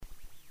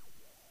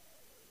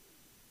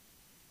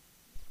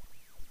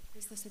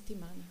questa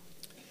settimana.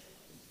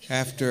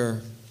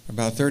 After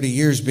about 30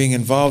 years being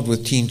involved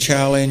with Teen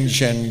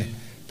Challenge and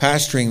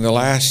pastoring the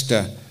last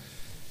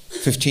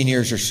 15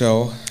 years or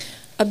so,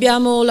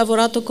 Abbiamo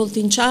lavorato col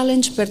Teen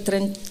Challenge per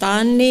 30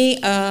 anni,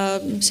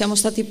 siamo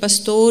stati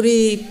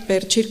pastori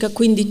per circa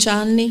 15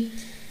 anni.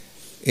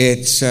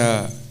 it's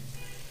a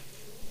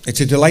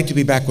delight to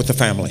be back with the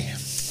family.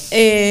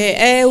 E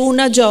è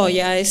una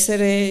gioia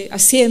essere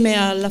assieme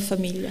alla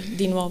famiglia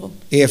di nuovo.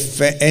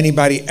 If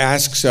anybody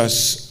asks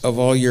us of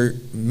all your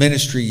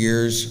ministry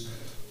years,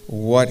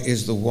 what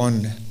is the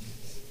one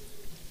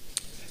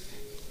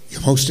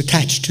you're most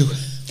attached to?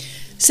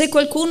 Se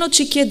qualcuno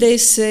ci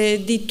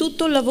chiedesse di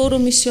tutto il lavoro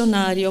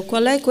missionario,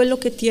 qual è quello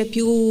che ti è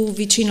più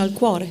vicino al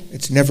cuore?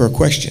 It's never a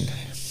question.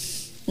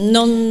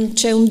 Non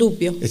c'è un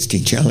dubbio, It's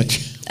Teen Challenge.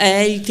 è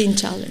il Teen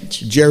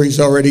Challenge. Jerry's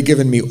already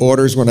given me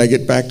orders when I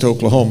get back to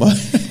Oklahoma.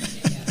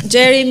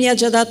 Jerry mi ha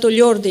già dato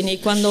gli ordini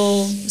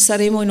quando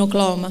saremo in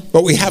Oklahoma.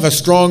 But we have a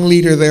strong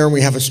leader there and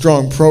we have a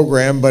strong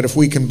program, but if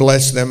we can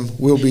bless them,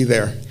 we'll be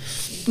there.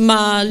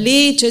 Ma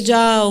lì c'è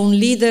già un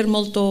leader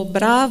molto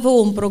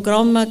bravo, un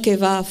programma che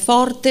va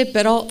forte,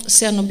 però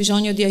se hanno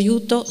bisogno di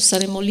aiuto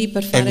saremo lì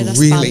per fare da And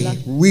spalla.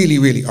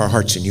 really, our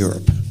heart's in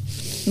Europe.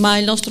 Ma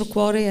il nostro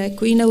cuore è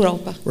qui in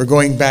Europa. We're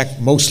going back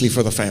mostly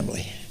for the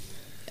family.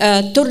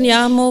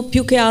 Torniamo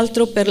più che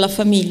altro per la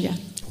famiglia.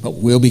 But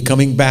we'll be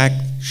coming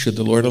back should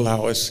the Lord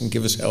allow us and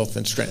give us health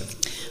and strength.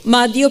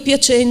 Ma Dio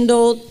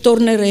piacendo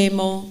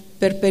torneremo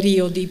per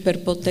periodi per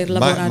poter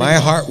lavorare. My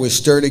heart was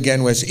stirred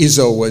again as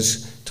Izzo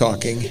was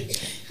talking.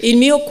 Il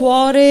mio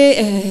cuore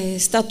è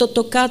stato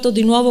toccato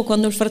di nuovo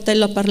quando il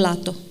fratello ha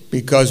parlato.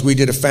 Because we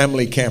did a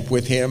family camp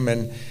with him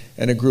and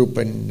a group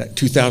in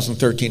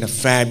 2013, a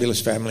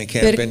fabulous family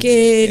camp.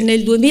 Perché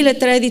nel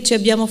 2013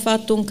 abbiamo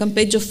fatto un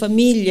campeggio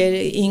famiglie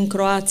in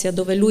Croazia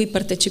dove lui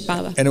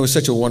partecipava. And it was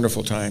such a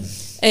wonderful time.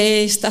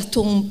 È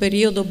stato un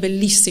periodo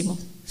bellissimo.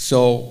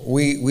 So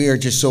we are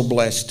just so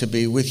blessed to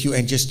be with you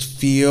and just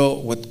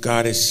feel what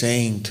God is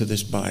saying to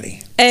this body.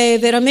 È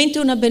veramente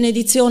una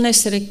benedizione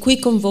essere qui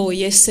con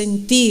voi e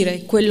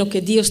sentire quello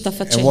che Dio sta And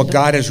facendo. what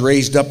God has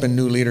raised up in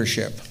new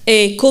leadership.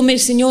 E come il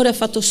Signore ha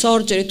fatto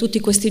sorgere tutti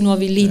questi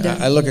nuovi leader.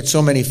 I look at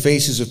so many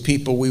faces of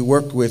people we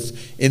worked with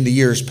in the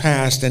years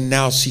past and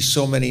now see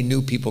so many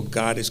new people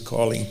God is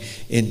calling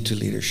into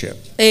leadership.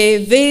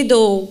 E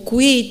vedo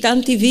qui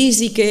tanti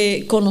visi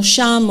che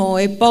conosciamo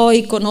e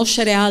poi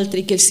conoscere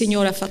altri che il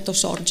Signore ha fatto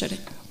sorgere.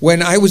 When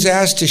I was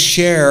asked to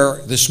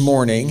share this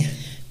morning,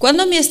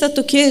 Quando mi è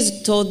stato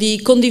chiesto di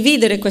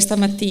condividere questa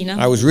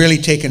mattina, I was really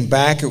taken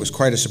back. It was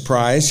quite a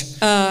surprise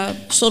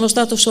sono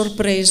stato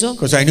sorpreso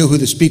because I knew who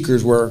the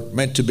speakers were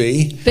meant to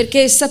be.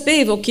 perché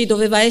sapevo chi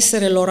doveva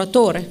essere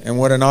l'oratore And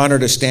what an honor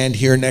to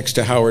stand here next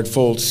to Howard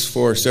Foltz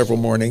for several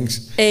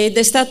mornings. ed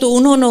è stato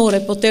un onore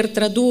poter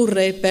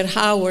tradurre per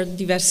Howard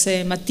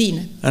diverse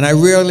mattine. And I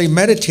really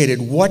meditated,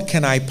 what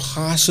can I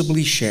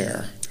possibly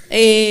share?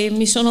 E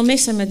mi sono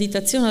messa in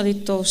meditazione e ho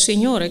detto,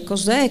 Signore,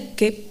 cos'è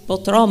che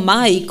potrò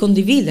mai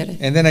condividere?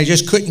 And then I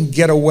just couldn't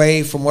get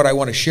away from what I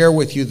want to share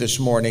with you this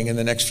morning in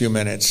the next few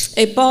minutes.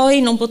 E poi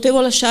non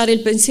potevo lasciare il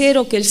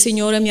pensiero che il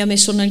Signore mi ha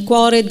messo nel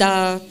cuore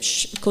da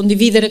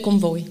condividere con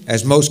voi.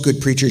 As most good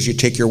preachers, you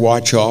take your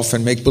watch off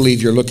and make believe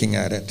you're looking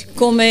at it.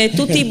 Come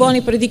tutti i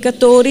buoni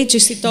predicatori ci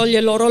si toglie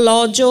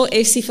l'orologio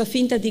e si fa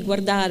finta di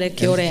guardare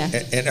che ore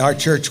è. In our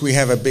church we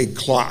have a big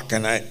clock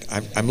and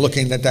I'm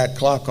looking at that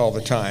clock all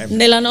the time.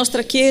 Nella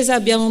nostra chiesa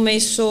abbiamo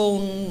messo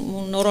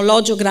un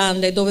orologio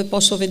grande dove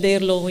posso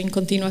vederlo in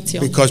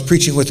continuazione. Because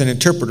preaching with an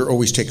interpreter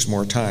always takes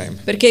more time.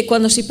 Perché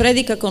quando si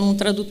predica con un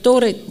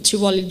traduttore ci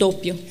vuole il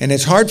doppio. And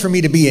it's hard for me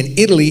to be in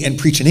Italy and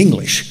preach in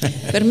English.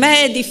 Per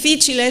me è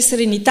difficile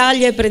essere in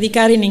Italia e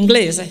predicare in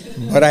inglese.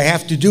 But I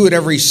have to do it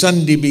every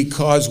Sunday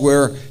because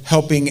we're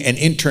helping an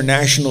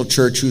international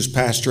church whose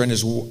pastor and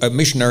a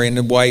missionary and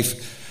his wife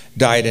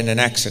died in an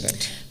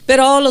accident.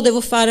 Però lo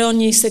devo fare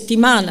ogni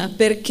settimana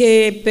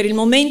perché per il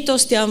momento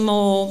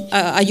stiamo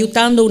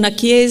aiutando una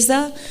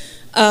chiesa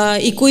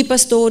i cui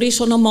pastori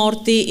sono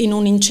morti in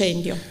un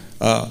incendio.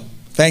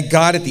 Thank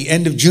God at the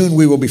end of June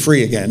we will be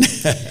free again.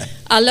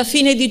 Alla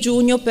fine di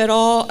giugno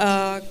però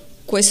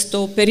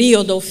questo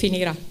periodo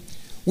finirà.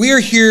 We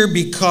are here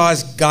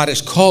because God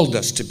has called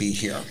us to be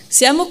here.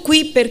 Siamo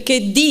qui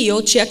perché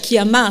Dio ci ha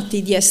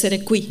chiamati di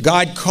essere qui.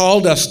 God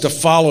called us to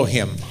follow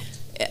Him.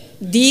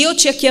 Dio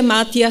ci ha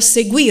chiamati a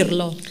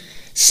seguirlo.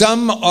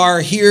 Some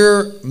are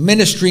here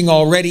ministering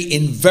already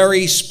in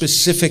very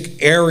specific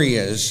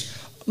areas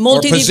or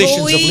Molti di positions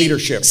of voi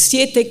leadership.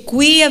 siete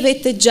qui,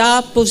 avete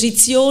già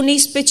posizioni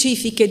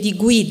specifiche di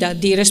guida,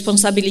 di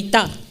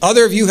responsabilità.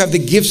 Other of you have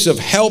the gifts of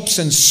helps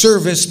and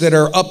service that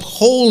are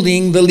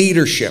upholding the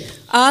leadership.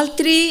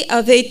 Altri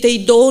avete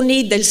i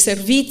doni del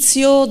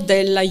servizio,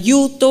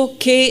 dell'aiuto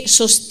che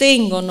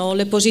sostengono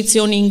le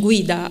posizioni in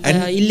guida,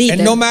 i leader.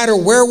 And no matter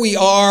where we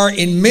are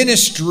in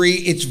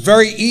ministry, it's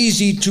very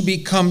easy to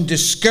become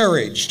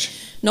discouraged.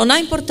 Non ha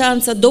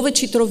importanza dove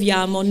ci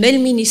troviamo, nel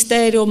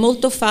ministero è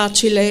molto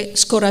facile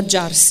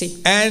scoraggiarsi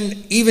And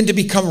even to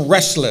become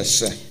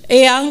restless.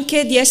 e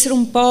anche di essere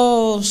un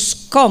po'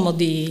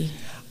 scomodi.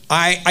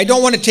 I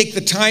don't want to take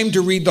the time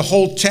to read the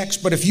whole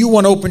text, but if you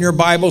want to open your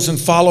Bibles and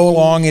follow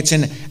along, it's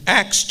in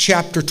Acts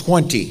chapter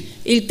 20.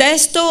 Il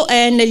testo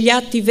è negli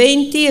Atti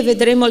 20 e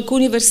vedremo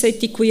alcuni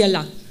versetti qui e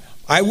là.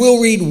 I will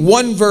read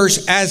one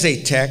verse as a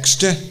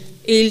text,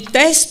 Il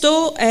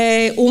testo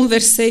è un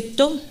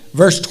versetto,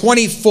 verse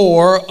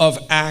 24 of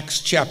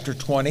Acts chapter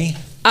 20.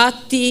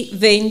 Atti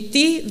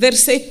 20,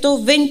 versetto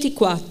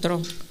 24.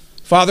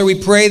 Father, we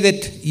pray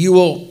that you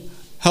will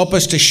help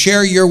us to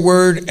share your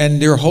word and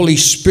your Holy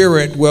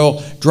Spirit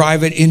will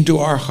drive it into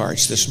our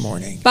hearts this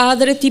morning.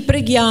 Padre, ti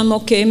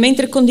preghiamo che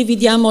mentre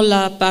condividiamo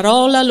la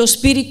parola, lo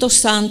Spirito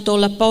Santo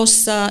la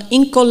possa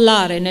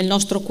incollare nel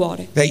nostro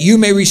cuore That you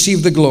may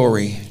receive the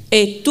glory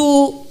e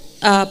tu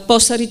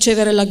possa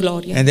ricevere la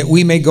gloria and that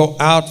we may go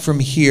out from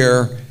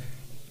here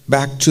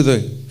back to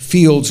the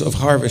fields of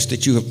harvest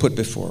that you have put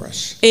before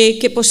us. e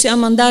che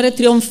possiamo andare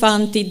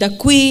trionfanti da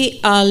qui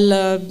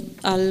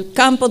al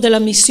campo della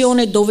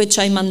missione dove ci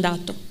hai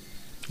mandato.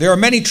 There are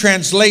many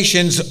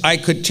translations I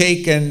could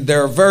take and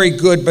they're very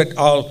good, but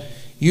I'll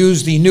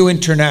use the New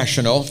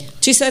International.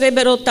 Ci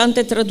sarebbero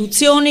tante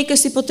traduzioni che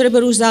si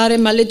potrebbero usare,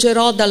 ma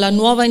leggerò dalla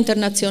Nuova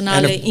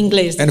Internazionale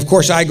inglese. And of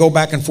course I go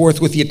back and forth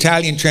with the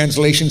Italian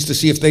translations to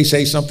see if they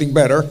say something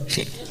better.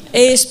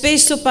 E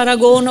spesso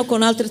paragono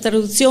con altre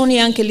traduzioni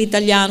anche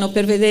l'italiano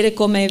per vedere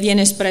come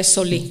viene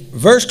espresso lì.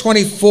 Verse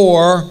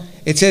 24,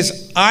 it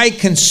says, I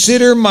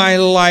consider my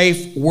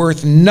life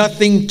worth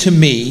nothing to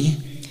me,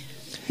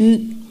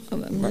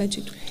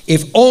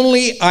 if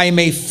only I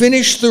may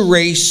finish the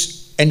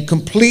race and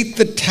complete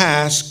the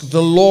task the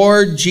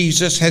Lord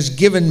Jesus has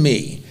given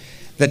me,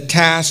 the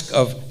task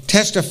of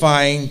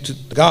testifying to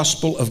the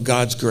gospel of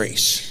God's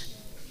grace.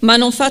 Ma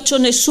non faccio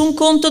nessun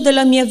conto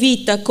della mia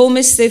vita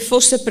come se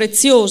fosse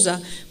preziosa,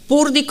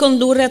 pur di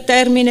condurre a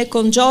termine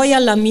con gioia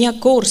la mia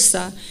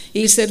corsa,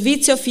 il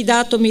servizio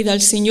affidatomi dal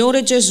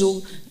Signore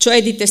Gesù,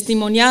 cioè di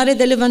testimoniare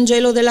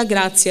dell'Evangelo della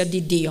grazia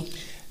di Dio.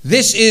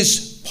 This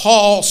is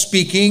Paul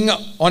speaking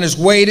on his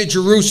way to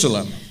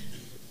Jerusalem.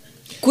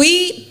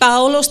 Qui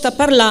Paolo sta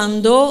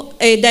parlando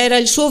ed era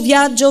il suo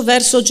viaggio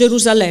verso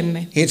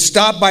Gerusalemme. He had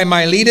stopped by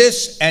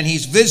Miletus and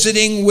he's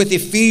visiting with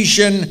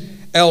Ephesian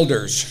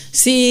elders.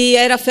 Si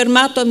era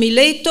fermato a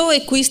Mileto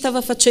e qui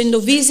stava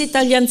facendo visita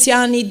agli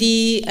anziani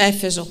di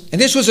Efeso.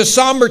 And this was a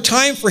somber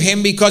time for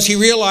him because he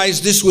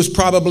realized this was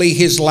probably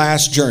his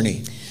last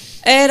journey.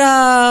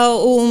 Era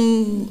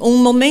un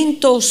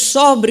momento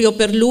sobrio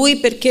per lui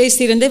perché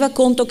si rendeva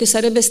conto che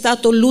sarebbe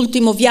stato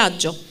l'ultimo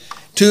viaggio.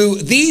 To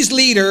these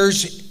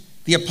leaders,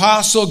 the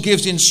apostle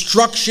gives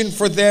instruction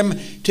for them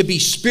to be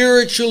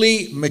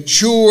spiritually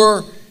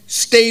mature,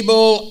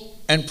 stable,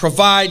 and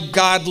provide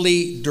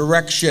godly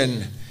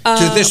direction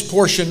to this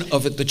portion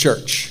of the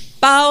church.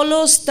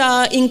 Paolo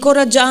sta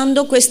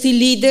incoraggiando questi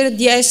leader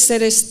di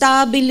essere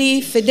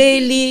stabili,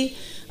 fedeli,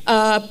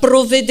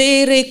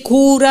 provvedere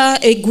cura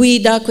e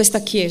guida a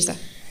questa chiesa.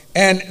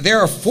 And there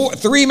are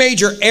three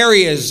major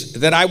areas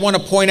that I want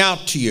to point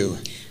out to you.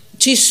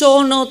 Ci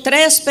sono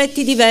tre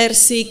aspetti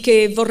diversi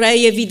che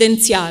vorrei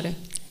evidenziare.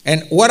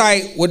 And what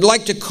I would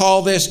like to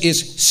call this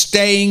is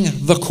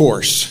staying the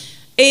course.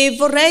 E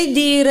vorrei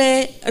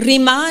dire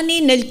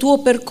rimani nel tuo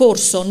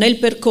percorso, nel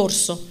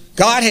percorso.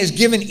 God has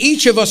given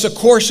each of us a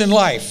course in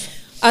life.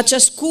 A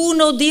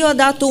ciascuno Dio ha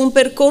dato un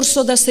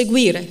percorso da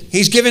seguire.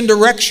 He's given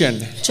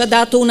direction. Ci ha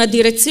dato una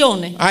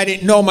direzione. I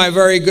didn't know my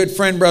very good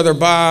friend, Brother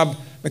Bob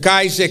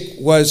McIsaac,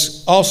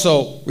 was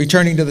also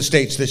returning to the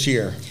States this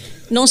year.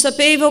 Non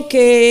sapevo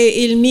che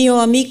il mio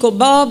amico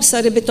Bob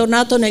sarebbe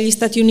tornato negli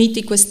Stati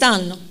Uniti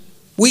quest'anno.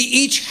 We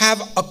each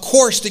have a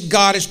course that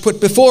God has put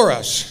before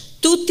us.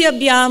 Tutti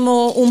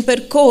abbiamo un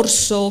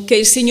percorso che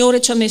il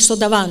Signore ci ha messo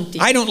davanti.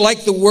 I don't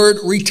like the word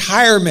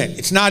retirement.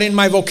 It's not in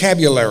my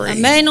vocabulary. A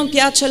me non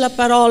piace la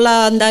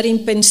parola andare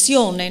in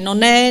pensione,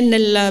 non è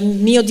nel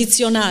mio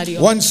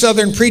dizionario. One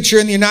Southern preacher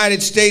in the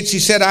United States, he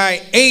said,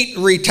 I ain't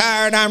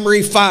retired, I'm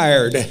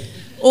refired.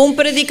 Un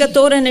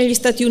predicatore negli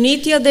Stati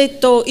Uniti ha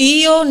detto: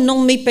 io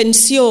non mi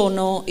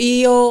pensiono,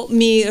 io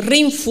mi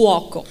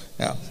rinfuoco.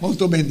 Yeah,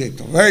 molto ben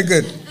detto. Very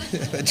good.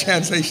 The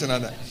translation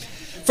on that.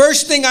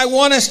 First thing I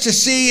want us to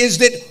see is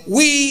that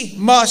we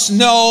must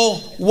know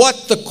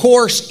what the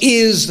course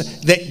is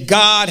that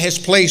God has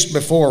placed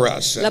before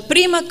us. La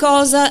prima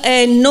cosa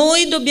è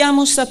noi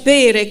dobbiamo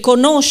sapere,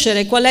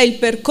 conoscere qual è il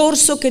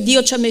percorso che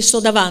Dio ci ha messo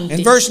davanti.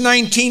 In verse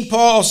 19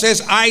 Paul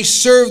says, I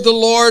served the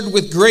Lord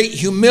with great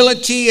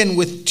humility and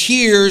with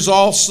tears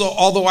also,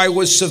 although I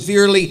was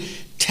severely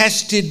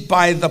tested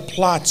by the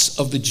plots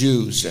of the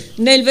Jews.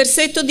 Nel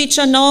versetto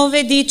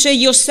 19 dice: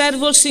 io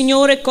servo il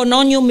Signore con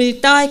ogni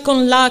umiltà e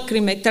con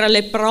lacrime tra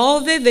le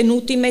prove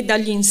venutime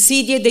dagli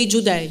insidie dei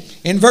giudei.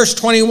 In verse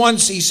 21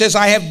 he says,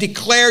 I have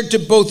declared to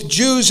both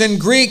Jews and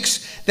Greeks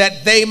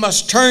that they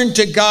must turn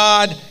to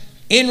God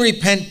in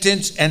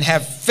repentance and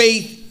have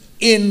faith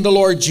in the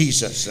Lord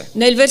Jesus.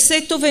 Nel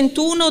versetto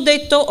 21 ho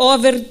detto: ho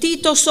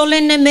avvertito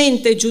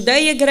solennemente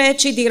giudei e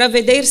greci di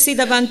ravvedersi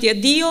davanti a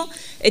Dio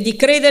e di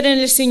credere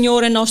nel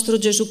Signore nostro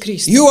Gesù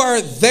Cristo. You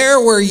are there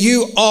where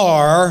you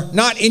are,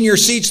 not in your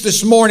seats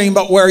this morning,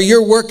 but where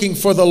you're working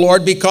for the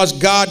Lord because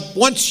God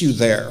wants you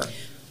there.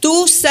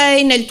 Tu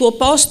sei nel tuo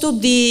posto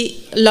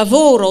di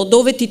lavoro,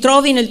 dove ti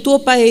trovi nel tuo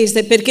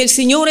paese, perché il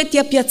Signore ti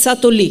ha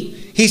piazzato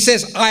lì. He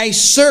says, I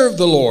serve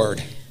the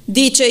Lord.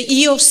 Dice,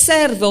 io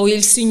servo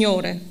il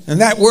Signore. And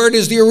that word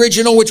is the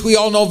original, which we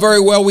all know very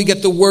well. We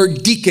get the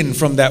word deacon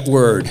from that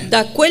word.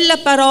 Da quella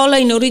parola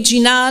in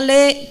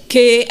originale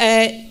che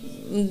è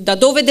da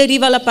dove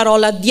deriva la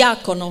parola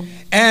diacono.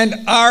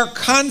 And our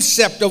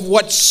concept of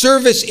what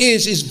service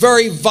is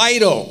very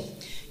vital.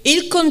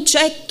 Il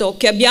concetto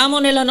che abbiamo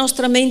nella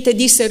nostra mente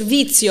di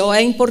servizio è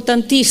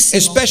importantissimo,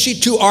 Especially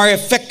to our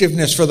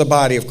effectiveness for the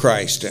body of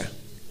Christ.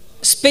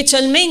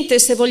 specialmente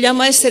se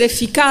vogliamo essere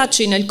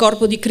efficaci nel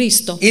corpo di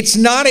Cristo. It's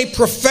not a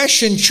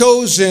profession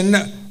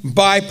chosen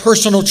by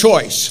personal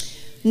choice.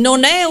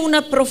 Non è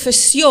una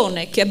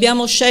professione che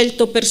abbiamo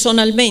scelto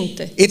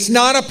personalmente. It's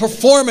not a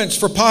performance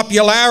for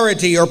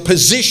popularity or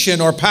position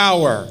or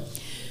power.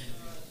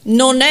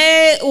 Non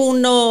è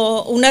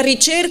una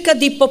ricerca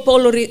di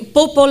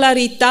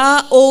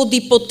popolarità o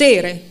di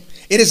potere.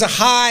 It is a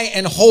high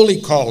and holy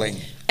calling.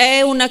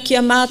 È una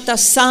chiamata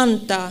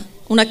santa,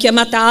 una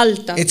chiamata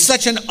alta. It's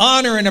such an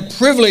honor and a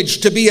privilege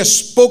to be a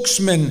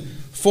spokesman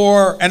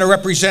for and a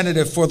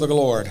representative for the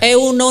Lord. È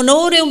un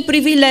onore e un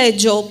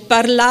privilegio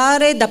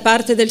parlare da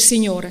parte del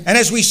Signore. And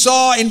as we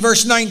saw in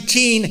verse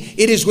 19,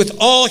 it is with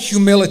all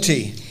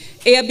humility.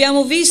 E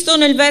abbiamo visto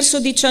nel verso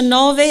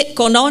 19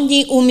 con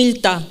ogni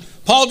umiltà.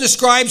 Paul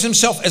describes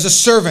himself as a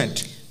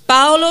servant.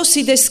 Paolo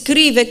si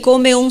descrive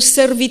come un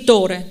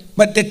servitore.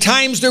 But at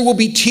times there will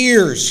be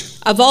tears.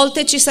 A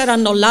volte ci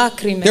saranno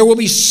lacrime, There will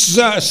be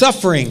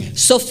suffering.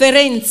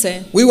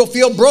 sofferenze. We will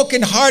feel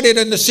brokenhearted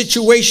in the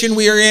situation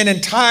we are in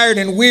and tired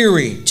and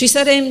weary. Ci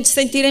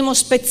sentiremo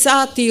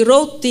spezzati,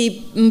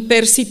 rotti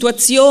per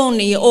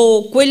situazioni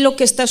o quello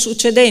che sta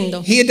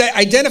succedendo. He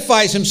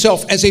identifies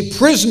himself as a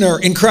prisoner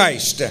in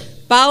Christ.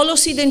 Paolo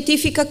si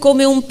identifica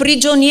come un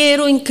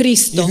prigioniero in You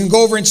Cristo. can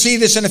go over and see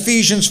this in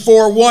Ephesians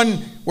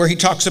 4:1, where he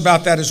talks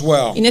about that as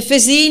well. In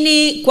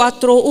Efesini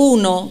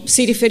 4:1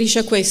 si riferisce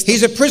a questo.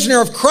 He's a prisoner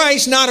of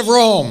Christ, not of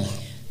Rome.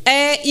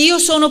 Io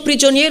sono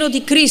prigioniero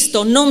di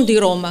Cristo, non di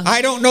Roma.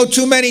 I don't know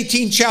too many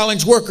Teen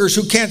Challenge workers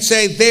who can't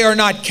say they are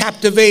not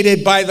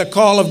captivated by the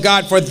call of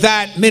God for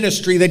that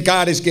ministry that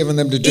God has given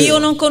them to Io do.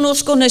 non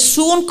conosco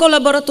nessun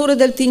collaboratore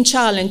del Teen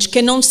Challenge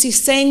che non si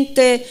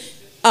sente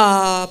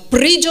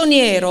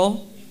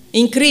prigioniero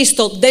in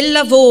Cristo del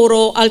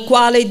lavoro al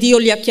quale Dio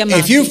li ha If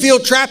chiamati. you feel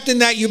trapped in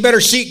that, you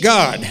better seek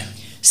God.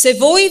 Se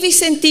voi vi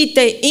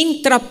sentite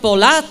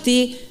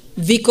intrappolati,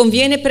 vi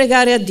conviene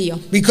pregare a Dio.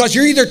 Because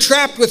you're either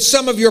trapped with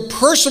some of your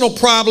personal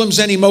problems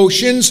and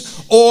emotions,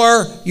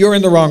 or you're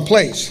in the wrong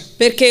place.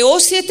 Perché o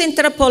siete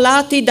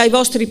intrappolati dai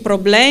vostri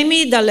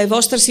problemi, dalla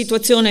vostra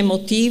situazione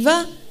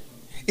emotiva,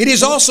 It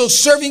is also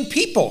serving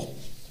people.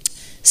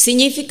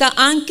 significa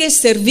anche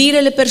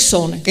servire le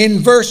persone.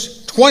 In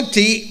verse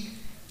 20,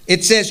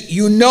 it says,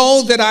 "You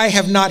know that I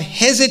have not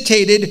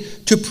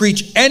hesitated to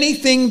preach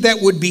anything that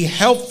would be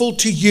helpful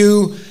to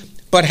you,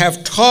 but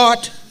have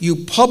taught you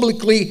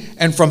publicly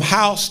and from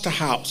house to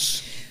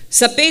house."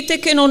 Sapete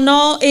che non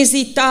ho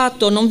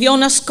esitato, non vi ho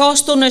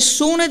nascosto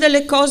nessuna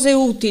delle cose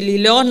utili,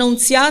 le ho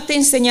annunziate e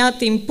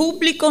insegnate in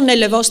pubblico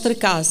nelle vostre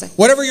case.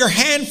 Whatever your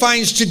hand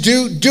finds to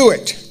do, do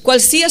it.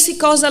 Qualsiasi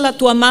cosa la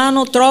tua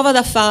mano trova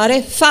da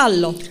fare,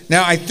 fallo.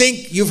 Now, I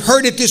think you've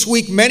heard it this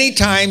week many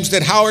times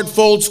that Howard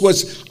Foltz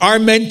was our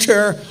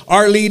mentor,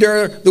 our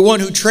leader, the one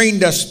who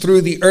trained us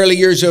through the early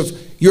years of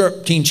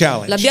Europe Teen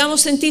Challenge. L'abbiamo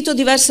sentito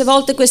diverse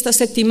volte questa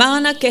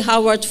settimana che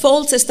Howard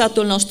Foltz è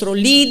stato il nostro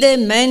leader,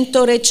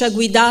 mentore, ci ha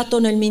guidato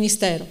nel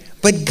ministero.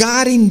 But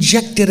God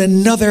injected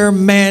another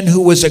man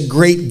who was a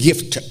great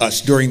gift to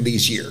us during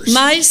these years.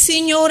 Ma il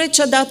Signore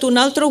ci ha dato un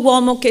altro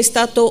uomo che è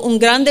stato un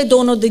grande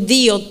dono di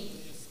Dio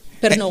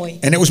per noi.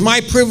 And it was my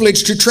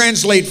privilege to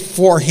translate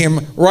for him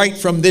right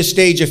from this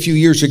stage a few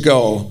years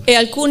ago. E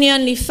alcuni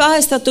anni fa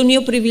è stato un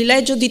mio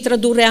privilegio di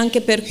tradurre anche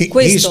per He's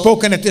questo.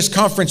 spoken at this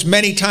conference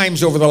many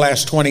times over the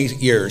last 20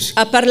 years.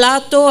 Ha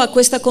parlato a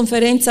questa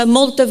conferenza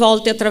molte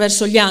volte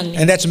attraverso gli anni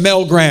And that's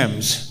Mel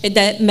Grams. ed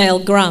è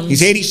Mel Graham.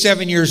 He's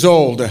 87 years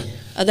old.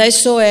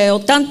 Adesso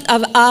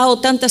ha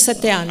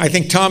 87 anni I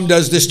think Tom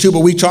does this too,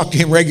 but we talk to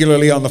him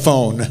regularly on the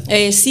phone.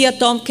 e sia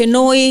Tom che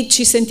noi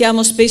ci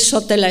sentiamo spesso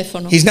a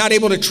telefono. He's not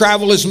able to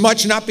travel as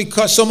much, not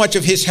because so much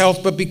of his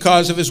health, but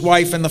because of his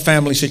wife and the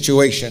family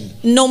situation.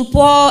 Non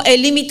può, è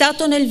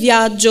limitato nel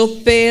viaggio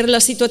per la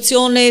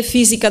situazione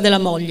fisica della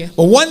moglie.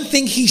 But one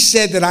thing he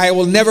said that I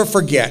will never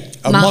forget,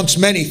 amongst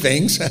many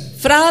things,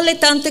 Fra le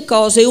tante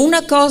cose,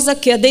 una cosa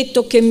che ha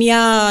detto che mi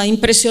ha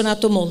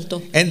impressionato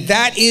molto. and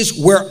that is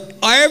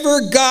wherever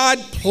God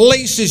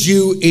places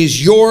you is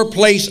your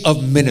place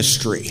of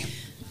ministry.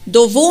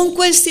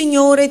 Dovunque il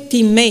Signore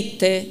ti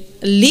mette,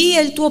 lì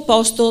è il tuo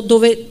posto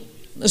dove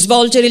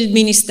svolgere il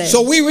ministero.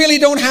 So we really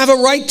don't have a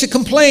right to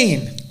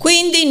complain.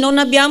 Quindi non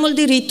abbiamo il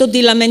diritto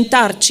di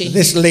lamentarci.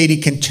 This lady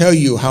can tell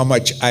you how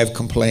much I've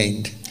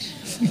complained.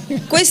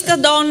 Questa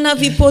donna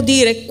vi può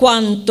dire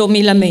quanto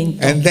mi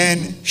lamento. And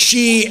then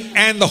she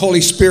and the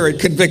Holy Spirit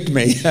convict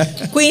me.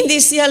 Quindi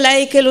sia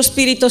lei che lo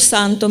Spirito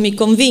Santo mi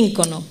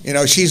convincono. You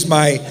know, she's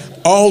my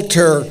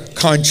altar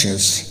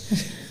conscience.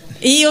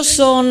 Io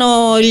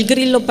sono il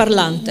grillo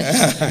parlante.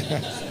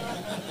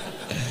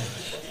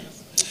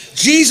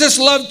 Jesus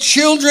loved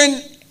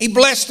children, he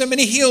blessed them and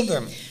he healed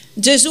them.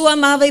 Gesù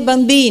amava i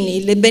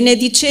bambini, li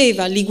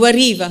benediceva, li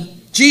guariva.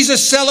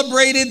 Jesus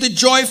celebrated the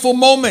joyful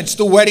moments,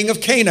 the wedding of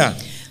Cana.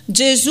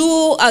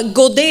 Gesù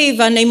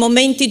godeva nei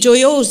momenti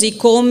gioiosi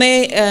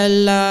come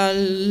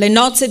le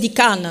nozze di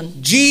Canaan.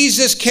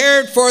 Jesus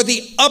cared for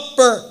the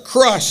upper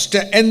crust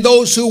and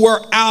those who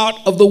were out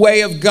of the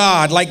way of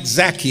God, like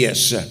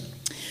Zacchaeus.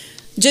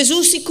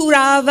 Gesù si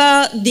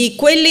curava di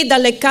quelli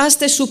dalle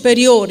caste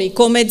superiori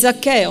come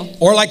Zaccheo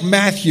Or like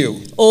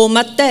Matthew, o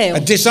Matteo, a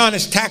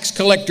dishonest tax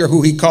collector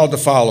who he called to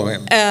follow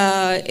him.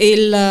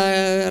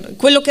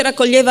 quello che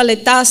raccoglieva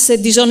le tasse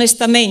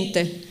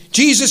disonestamente.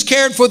 Jesus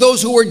cared for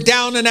those who were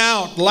down and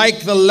out,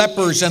 like the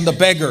lepers and the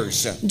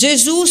beggars.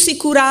 Gesù si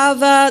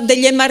curava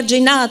degli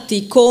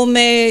emarginati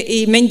come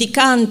i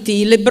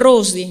mendicanti, i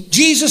lebbrosi.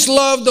 Jesus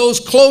loved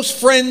those close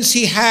friends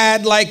he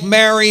had, like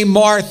Mary,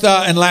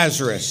 Martha, and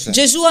Lazarus.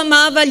 Gesù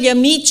amava gli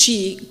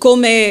amici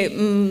come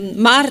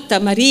Marta,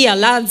 Maria,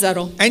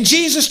 Lazzaro. And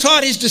Jesus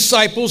taught his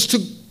disciples to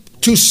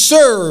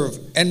serve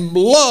and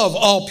love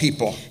all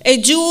people. E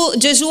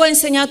Gesù ha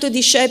insegnato ai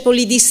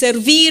discepoli di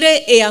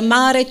servire e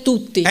amare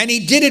tutti. And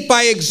he did it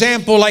by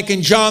example, like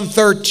in John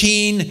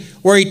 13,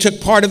 where he took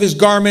part of his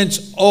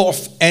garments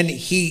off and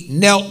he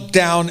knelt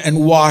down and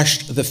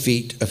washed the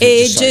feet of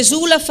his disciples.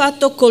 Gesù l'ha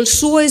fatto col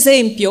suo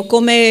esempio,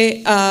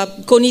 come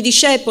con i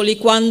discepoli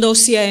quando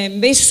si è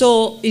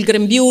messo il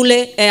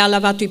grembiule e ha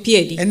lavato i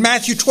piedi. And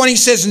Matthew 20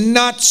 says,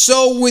 "Not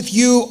so with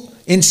you.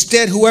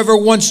 Instead, whoever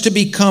wants to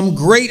become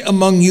great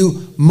among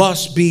you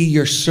must be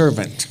your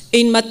servant."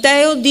 In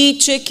Matteo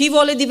dice: chi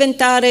vuole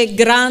diventare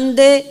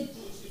grande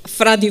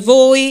fra di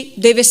voi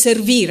deve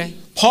servire.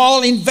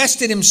 Paul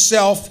invested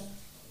himself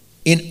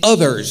in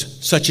others,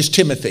 such as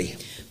Timothy.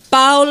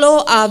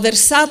 Paolo ha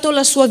versato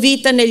la sua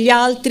vita negli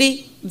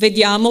altri,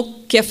 vediamo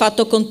che ha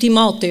fatto con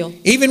Timoteo.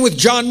 Even with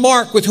John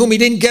Mark, with whom he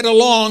didn't get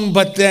along,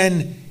 but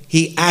then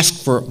he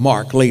asked for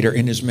Mark later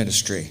in his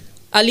ministry.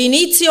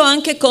 All'inizio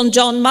anche con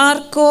John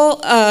Marco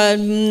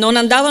non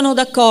andavano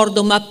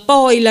d'accordo, ma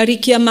poi l'ha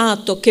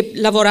richiamato che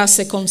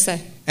lavorasse con sé.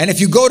 And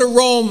if you go to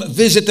Rome,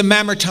 visit the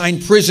Mamertine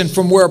prison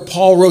from where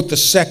Paul wrote the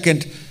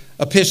second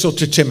epistle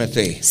to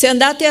Timothy. Se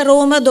andate a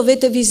Roma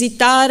dovete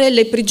visitare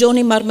le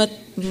prigioni Marmettino,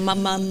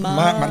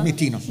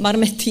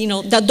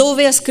 da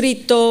dove ha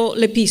scritto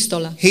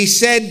l'epistola. He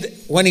said,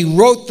 when he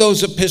wrote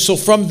those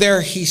epistles from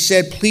there, he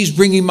said, "Please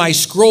bring me my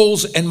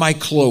scrolls and my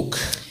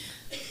cloak."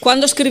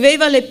 Quando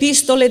scriveva le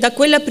epistole da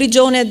quella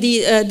prigione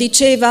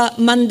diceva: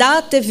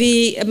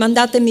 mandatemi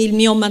il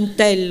mio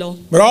mantello.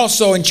 But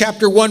also in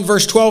chapter 1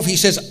 verse 12 he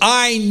says,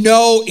 "I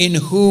know in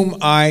whom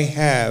I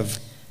have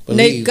Nel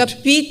believed."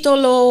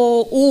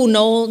 capitolo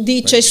 1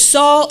 dice: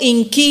 so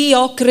in chi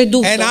ho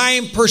creduto And I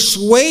am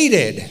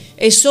persuaded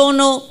e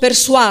sono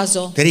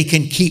persuaso that he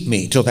can keep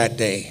me till that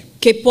day.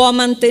 che può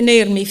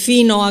mantenermi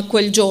fino a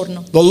quel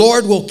giorno. The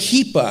Lord will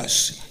keep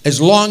us as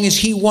long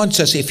as he wants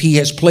us if he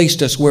has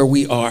placed us where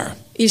we are.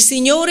 Il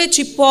Signore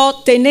ci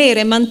può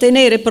tenere,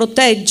 mantenere,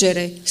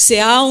 proteggere se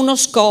ha uno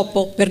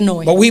scopo per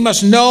noi. But we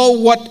must know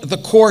what the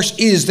course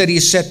is that he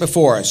has set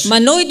before us. Ma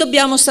noi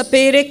dobbiamo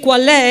sapere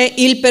qual è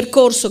il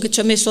percorso che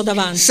ci ha messo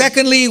davanti.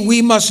 Secondly,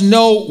 we must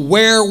know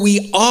where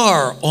we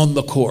are on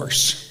the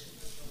course.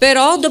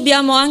 Però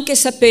dobbiamo anche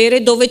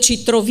sapere dove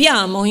ci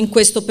troviamo in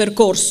questo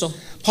percorso.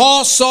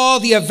 Paul saw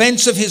the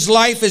events of his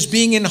life as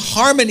being in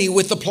harmony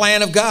with the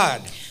plan of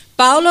God.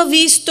 Paolo ha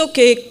visto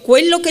che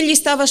quello che gli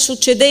stava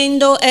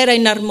succedendo era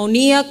in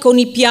armonia con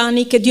i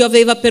piani che Dio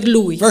aveva per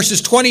lui. Verses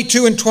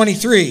 22 and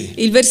 23.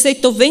 Il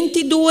versetto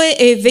 22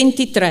 e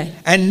 23.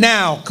 "And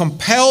now,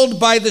 compelled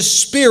by the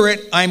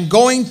Spirit, I'm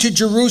going to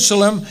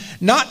Jerusalem,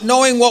 not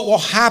knowing what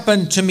will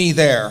happen to me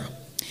there.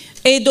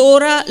 Ed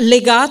ora,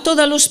 legato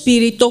dallo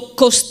Spirito,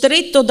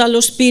 costretto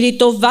dallo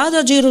Spirito, vado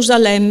a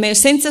Gerusalemme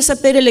senza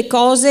sapere le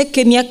cose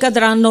che mi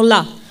accadranno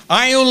là.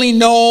 I only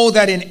know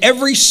that in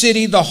every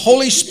city the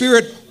Holy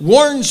Spirit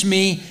warns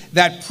me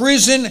that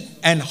prison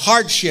and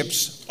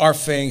hardships are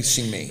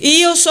facing me."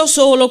 Io so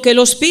solo che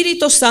lo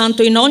Spirito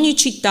Santo in ogni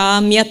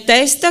città mi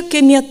attesta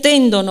che mi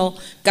attendono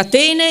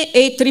catene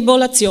e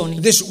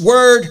tribolazioni. This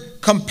word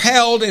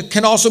compelled, it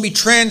can also be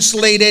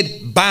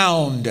translated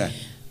bound.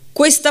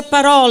 Questa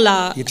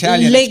parola,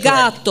 Italian is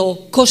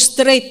legato,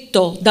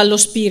 costretto dallo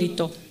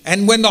Spirito.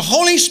 And when the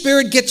Holy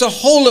Spirit gets a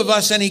hold of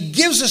us and he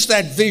gives us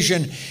that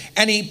vision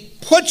and he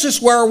puts us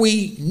where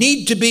we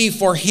need to be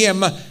for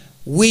him,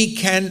 we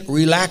can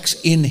relax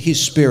in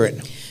his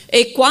spirit.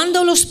 E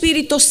quando lo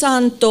Spirito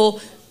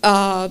Santo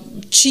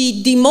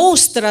ci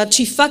dimostra,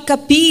 ci fa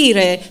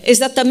capire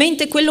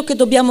esattamente quello che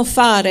dobbiamo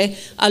fare,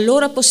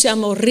 allora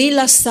possiamo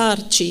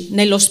rilassarci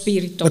nello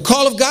Spirito. The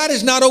call of God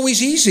is not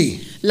always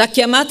easy. La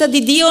chiamata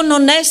di Dio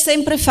non è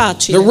sempre The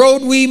facile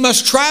road we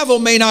must travel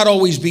may not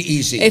always be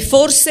easy. e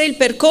forse il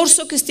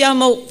percorso che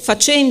stiamo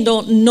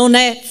facendo non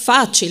è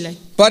facile,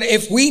 But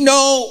if we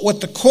know what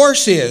the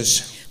course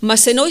is, ma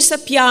se noi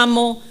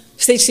sappiamo,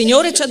 se il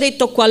Signore ci ha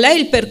detto qual è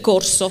il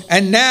percorso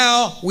and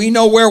now we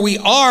know where we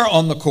are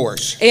on the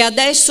course, e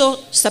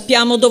adesso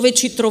sappiamo dove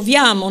ci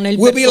troviamo nel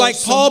we'll be like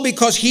percorso, Paul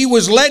because he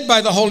was led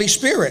by the Holy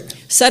Spirit.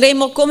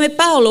 saremo come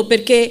Paolo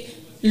perché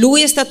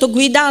lui è stato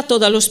guidato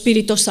dallo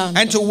Spirito Santo.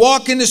 And to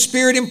walk in the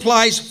Spirit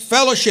implies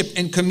fellowship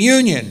and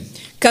communion.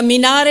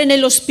 Camminare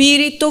nello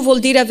Spirito vuol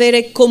dire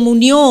avere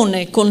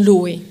comunione con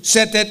Lui,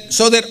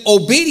 So that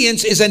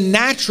obedience is a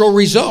natural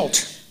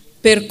result.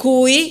 per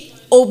cui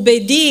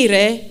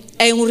obbedire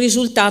è un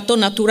risultato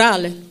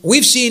naturale.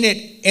 We've seen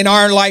it in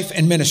our life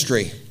and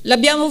ministry.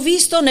 L'abbiamo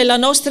visto nella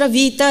nostra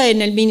vita e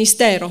nel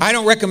ministero. I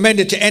don't recommend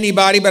it to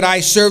anybody, but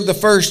I served the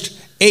first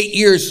 8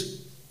 years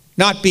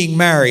not being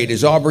married.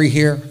 Is Aubrey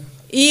here?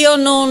 Io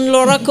non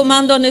lo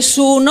raccomando a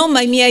nessuno,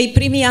 ma i miei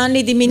primi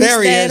anni di There he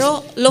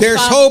ministero is. l'ho There's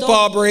hope, fatto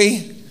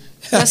Aubrey.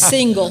 da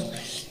single.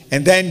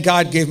 And then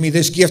God gave me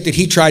this gift that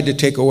he tried to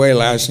take away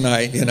last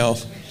night, you know.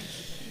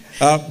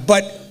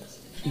 But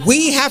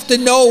we have to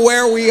know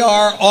where we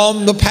are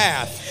on the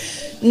path.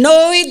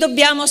 Noi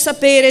dobbiamo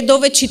sapere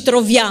dove ci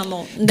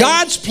troviamo.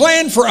 God's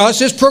plan for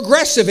us is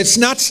progressive. It's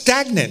not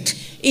stagnant.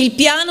 Il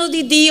piano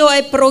di Dio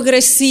è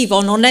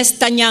progressivo, non è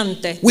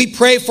stagnante. We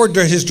pray for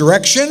his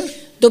direction.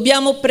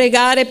 Dobbiamo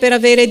pregare per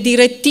avere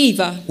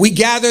direttiva. We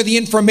gather the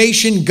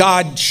information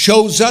God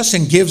shows us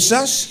and gives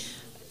us.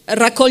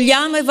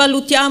 Raccogliamo e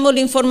valutiamo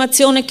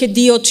l'informazione che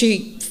Dio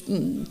ci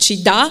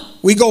dà.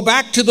 We go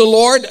back to the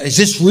Lord. Is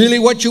this really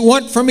what you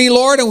want from me,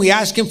 Lord? And we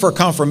ask him for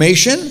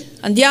confirmation.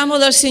 Andiamo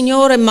dal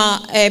Signore,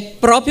 ma è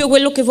proprio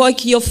quello che vuoi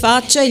che io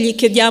faccia? E gli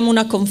chiediamo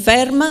una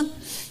conferma.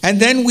 And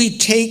then we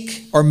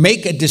take or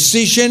make a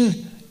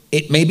decision.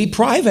 It may be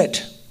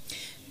private.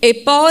 E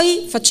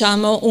poi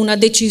facciamo una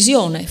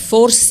decisione,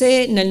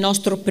 forse nel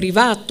nostro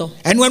privato.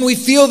 And when we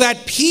feel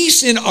that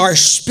peace in our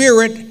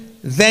spirit,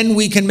 then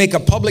we can make a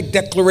public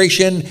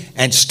declaration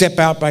and step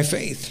out by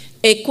faith.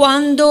 E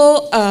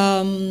quando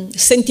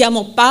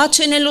sentiamo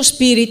pace nello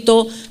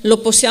spirito, lo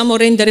possiamo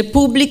rendere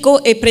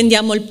pubblico e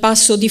prendiamo il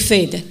passo di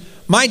fede.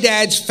 My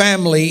dad's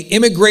family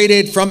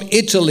immigrated from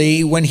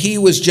Italy when he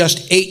was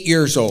just 8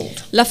 years old.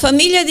 La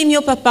famiglia di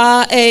mio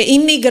papà è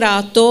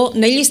immigrato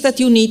negli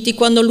Stati Uniti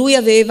quando lui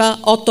aveva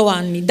 8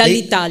 anni,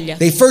 dall'Italia.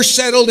 They first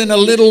settled in a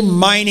little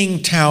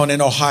mining town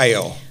in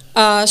Ohio.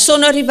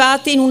 Sono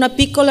arrivati in una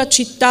piccola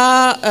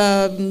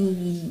città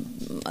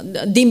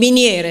di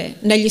miniere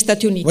negli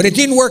Stati Uniti. When it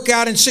didn't work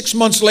out, and 6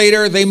 months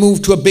later, they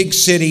moved to a big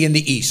city in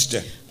the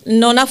east.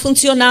 Non ha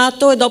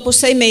funzionato e dopo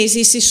 6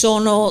 mesi si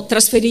sono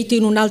trasferiti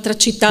in un'altra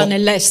città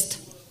nell'est.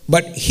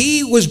 But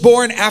he was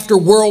born after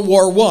World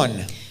War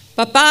I.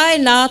 Papà è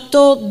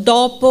nato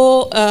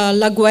dopo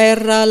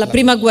la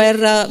prima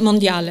guerra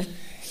mondiale.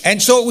 And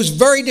so it was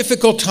very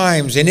difficult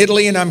times in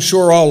Italy and I'm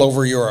sure all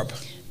over Europe.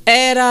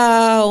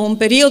 Era un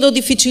periodo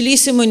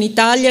difficilissimo in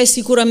Italia e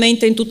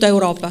sicuramente in tutta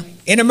Europa.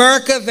 In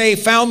America, they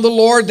found the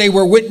Lord, they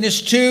were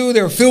witnessed to,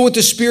 they were filled with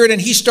the Spirit,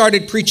 and he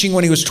started preaching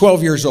when he was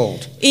 12 years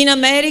old. In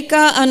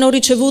America hanno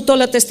ricevuto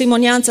la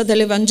testimonianza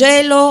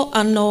dell'Evangelo,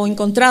 hanno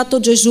incontrato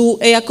Gesù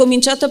e ha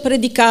cominciato a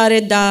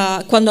predicare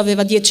da quando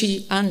aveva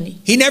 10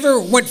 anni. He never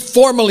went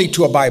formally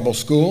to a Bible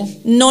school,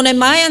 Non è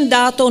mai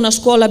andato a una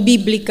scuola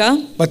biblica,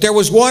 but there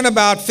was one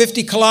about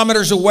 50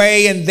 kilometers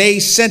away, and they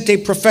sent a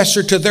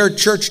professor to their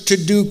church to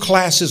do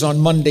classes on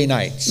Monday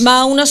nights.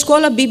 ma una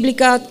scuola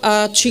biblica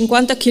a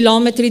 50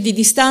 chilometri di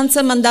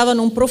distanza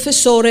mandavano un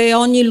professore e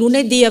ogni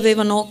lunedì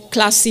avevano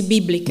classi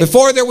bibliche.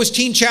 Before there was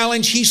Teen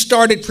Challenge, he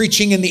started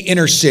preaching in the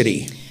inner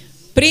city.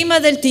 Prima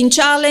del Teen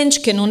Challenge,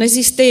 che non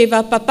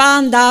esisteva, papà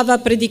andava a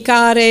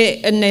predicare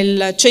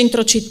nel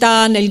centro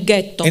città, nel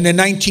ghetto, In the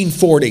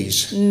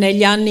 1940s.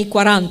 negli anni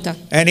 40.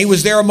 And he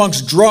was there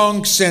amongst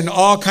drunks and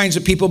all kinds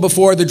of people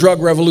before the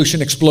drug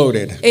revolution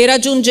exploded. E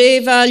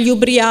raggiungeva gli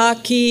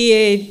ubriachi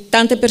e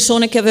tante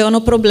persone che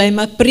avevano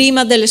problema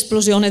prima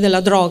dell'esplosione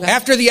della droga.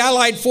 After the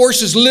Allied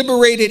forces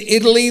liberated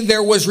Italy,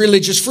 there was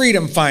religious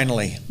freedom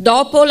finally.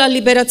 Dopo la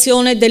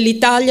liberazione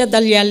dell'Italia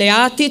dagli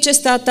alleati c'è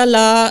stata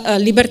la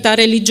libertà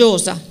religiosa.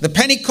 The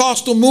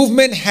Pentecostal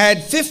movement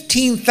had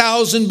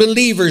 15,000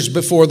 believers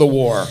before the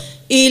war.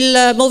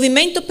 Il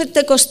movimento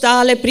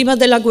pentecostale prima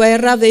della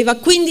guerra aveva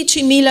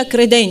 15.000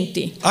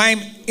 credenti. I'm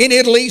in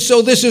Italy,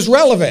 so this is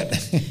relevant.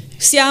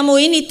 Siamo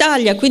in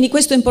Italia, quindi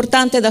questo è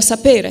importante da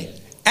sapere.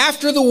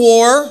 After the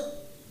war,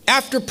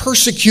 after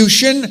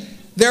persecution,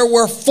 there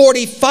were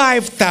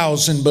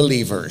 45,000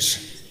 believers.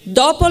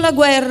 Dopo la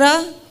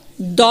guerra,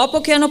 dopo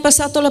che hanno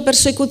passato la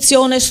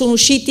persecuzione, sono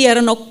usciti,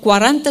 erano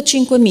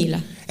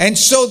 45.000. And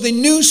so the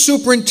new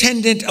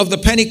superintendent of the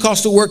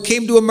Pentecostal work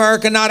came to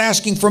America not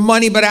asking for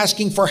money but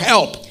asking for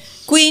help.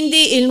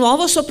 Quindi il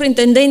nuovo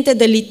soprintendente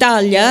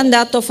dell'Italia è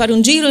andato a fare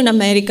un giro in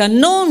America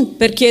non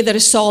per chiedere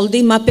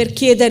soldi, ma per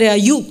chiedere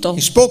aiuto.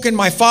 He spoke in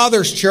my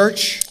father's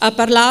church. Ha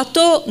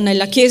parlato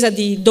nella chiesa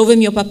di dove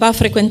mio papà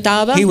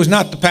frequentava. He was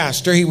not the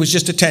pastor, he was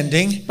just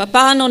attending.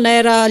 Papà non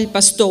era il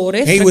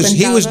pastore, He was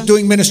frequentava.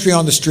 doing ministry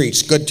on the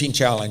streets. Good teen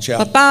challenge. Yeah.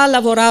 Papà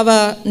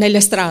lavorava nelle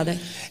strade.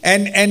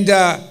 And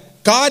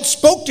God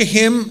spoke to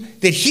him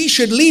that he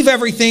should leave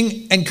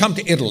everything and come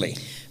to Italy.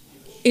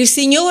 Il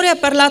Signore ha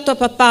parlato a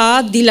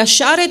papà di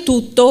lasciare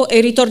tutto e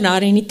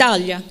ritornare in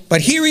Italia. But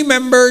he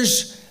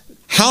remembers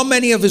how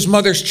many of his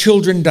mother's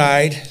children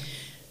died.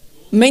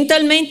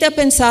 Mentalmente ha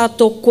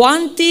pensato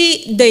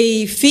quanti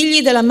dei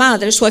figli della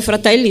madre, suoi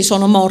fratelli,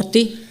 sono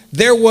morti.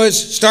 There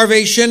was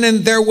starvation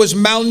and there was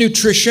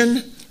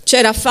malnutrition.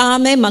 C'era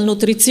fame,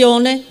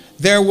 malnutrizione,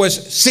 There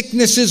was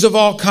sicknesses of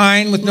all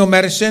kind with no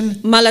medicine.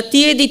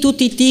 malattie di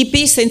tutti i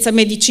tipi senza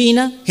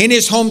medicina. In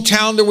his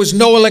hometown there was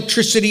no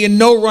electricity and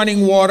no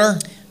running water.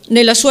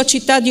 Nella sua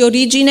città di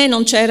origine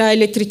non c'era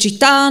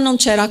elettricità, non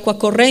c'era acqua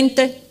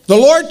corrente. The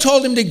Lord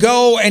told him to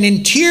go, and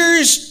in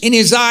tears in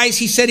his eyes,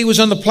 he said he was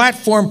on the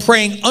platform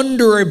praying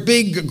under a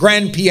big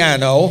grand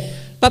piano.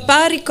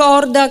 Papà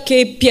ricorda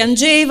che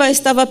piangeva e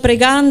stava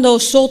pregando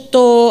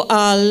sotto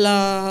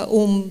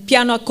un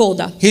piano a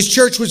coda. His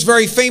church was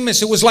very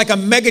famous. It was like a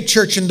mega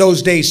church in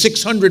those days,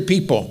 600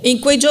 people. In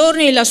quei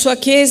giorni la sua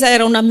chiesa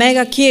era una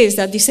mega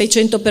chiesa di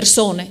 600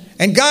 persone.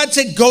 And God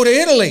said, go to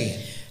Italy.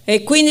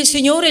 E quindi il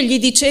Signore gli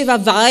diceva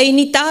vai in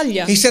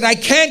Italia. He said, I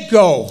can't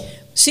go.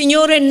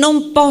 Signore,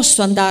 non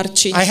posso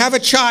andarci. I have a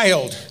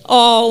child.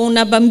 Ho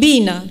una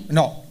bambina.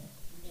 No,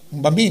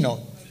 un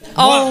bambino.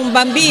 Ho un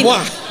bambino.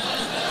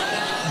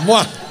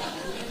 Moi.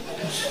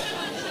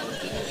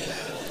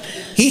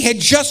 He had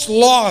just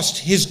lost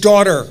his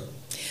daughter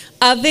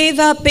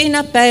Aveva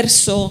appena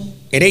perso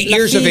at 8 la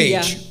years of figlia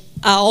age.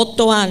 a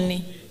 8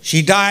 anni.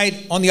 She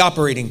died on the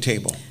operating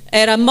table.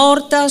 Era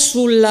morta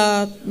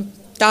sulla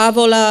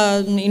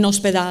tavola in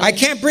ospedale. I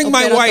can't bring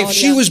my wife.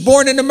 She was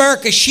born in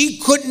America. She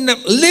couldn't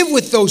live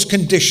with those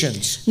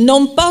conditions.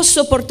 Non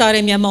posso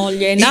portare mia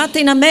moglie, è nata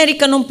in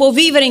America, non può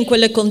vivere in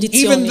quelle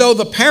condizioni. Even though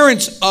the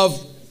parents of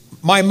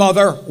my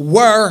mother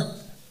were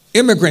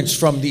immigrants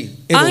from the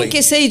Italy.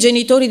 Anche se i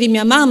genitori di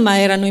mia mamma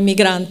erano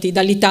immigranti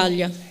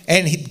dall'Italia.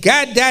 And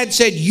dad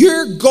said,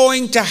 you're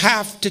going to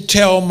have to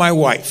tell my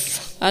wife.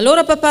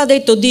 Allora papà ha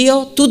detto,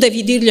 Dio, tu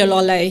devi dirglielo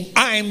a lei.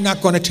 I'm not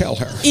going to tell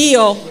her.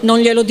 Io non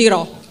glielo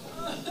dirò.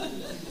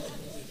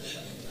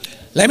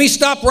 Let me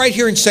stop right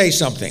here and say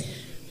something.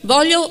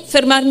 Voglio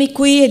fermarmi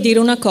qui e dire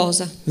una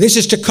cosa. This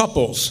is to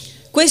couples.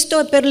 Questo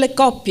è per le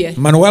coppie.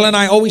 Manuel and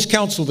I always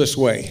counsel this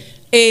way.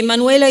 E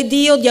Emanuela e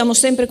Dio diamo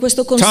sempre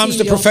questo Tom's the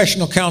consiglio.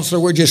 professional counselor.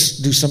 We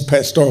just do some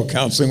pastoral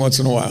counseling once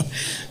in a while.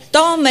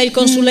 Tom è il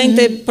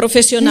consulente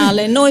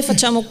professionale, noi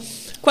facciamo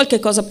qualche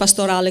cosa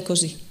pastorale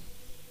così.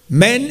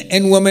 Men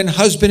and women,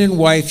 husband and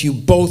wife, you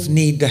both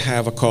need to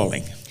have a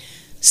calling.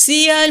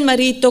 Sia il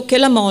marito che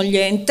la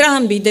moglie,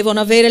 entrambi devono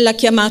avere la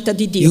chiamata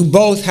di Dio. You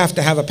both have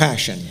to have a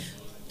passion.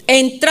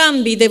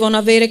 Entrambi devono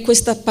avere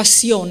questa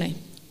passione.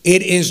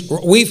 It is,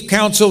 we've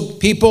counseled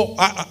people.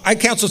 I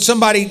counseled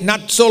somebody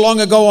not so long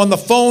ago on the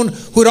phone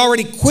who had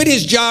already quit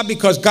his job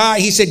because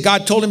he said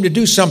God told him to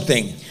do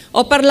something.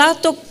 Ho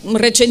parlato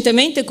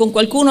recentemente con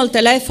qualcuno al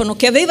telefono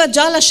che aveva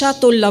già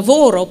lasciato il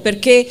lavoro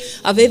perché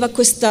aveva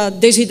questo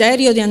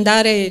desiderio di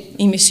andare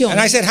in missione.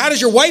 And I said, how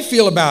does your wife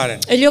feel about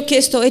it? E gli ho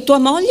chiesto, e tua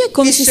moglie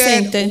come He si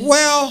said, sente?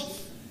 well,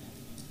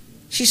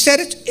 she said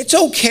it's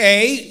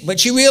okay, but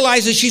she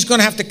realizes she's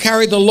going to have to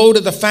carry the load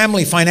of the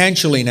family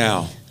financially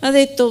now. Ha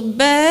detto,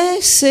 beh,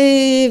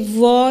 se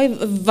vuoi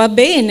va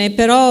bene,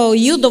 però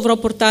io dovrò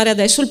portare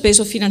adesso il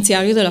peso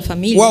finanziario della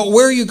famiglia. Well,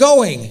 where are you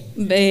going?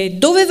 Beh,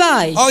 dove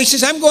vai? Oh, he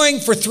says, I'm going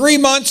for 3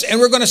 months and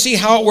we're going to see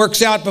how it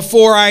works out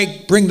before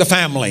I bring the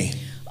family.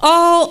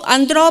 Oh,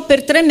 andrò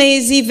per 3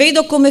 mesi,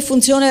 vedo come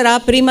funzionerà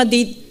prima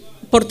di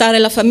portare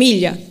la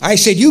famiglia. I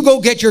said, you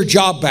go get your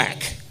job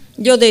back.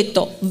 Gli ho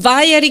detto,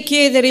 vai a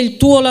richiedere il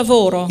tuo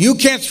lavoro. You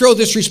can't throw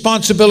this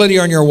responsibility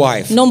on your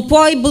wife. Non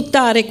puoi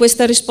buttare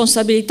questa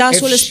responsabilità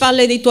sulle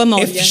spalle di tua If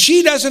moglie.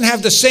 she doesn't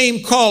have the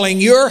same calling,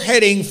 you're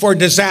heading for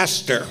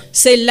disaster.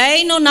 Se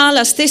lei non ha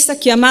la stessa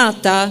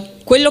chiamata,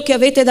 quello che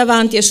avete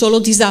davanti è solo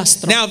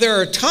disastro. Now, there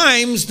are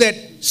times that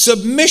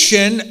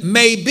submission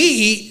may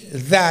be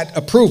that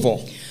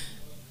approval.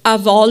 A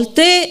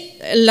volte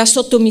la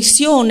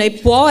sottomissione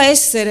può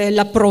essere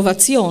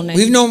l'approvazione.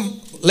 We've known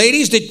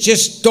ladies that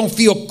just don't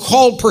feel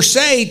called per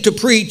se to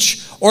preach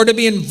or to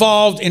be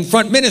involved in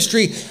front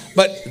ministry,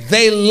 but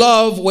they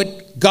love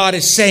what God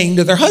is saying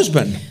to their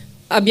husband.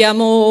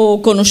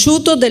 Abbiamo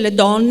conosciuto delle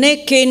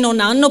donne che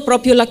non hanno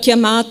proprio la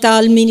chiamata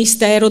al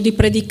ministero di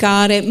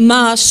predicare,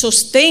 ma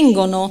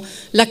sostengono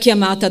la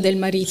chiamata del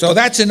marito. So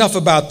that's enough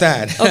about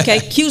that.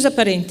 Ok, chiusa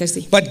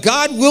parentesi. But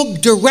God will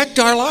direct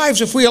our lives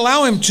if we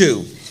allow Him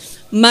to.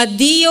 Ma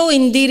Dio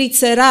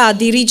indirizzerà,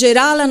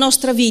 dirigerà la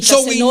nostra vita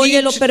se noi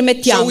glielo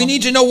permettiamo. So we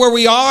need to know where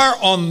we are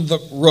on the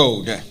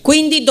road.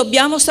 Quindi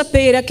dobbiamo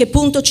sapere a che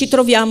punto ci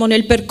troviamo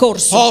nel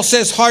percorso. Paul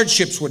says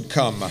hardships would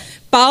come.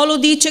 Paolo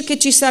dice che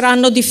ci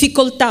saranno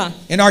difficoltà.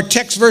 In our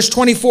text, verse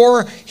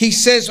 24, he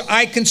says,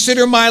 I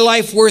consider my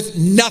life worth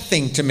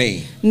nothing to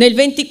me. Nel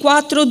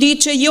 24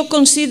 dice: io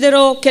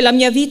considero che la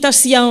mia vita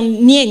sia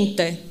un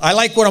niente. I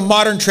like what a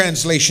modern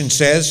translation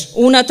says.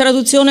 Una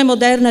traduzione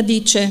moderna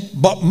dice: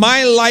 But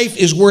my life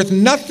is worth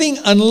nothing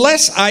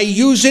unless I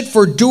use it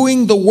for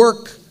doing the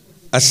work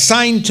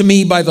assigned to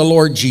me by the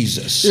Lord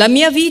Jesus. la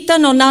mia vita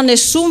non ha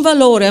nessun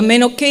valore a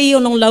meno che io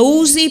non la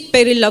usi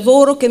per il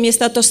lavoro che mi è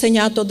stato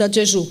assegnato da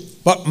Gesù.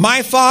 But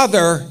my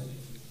father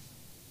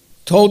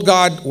told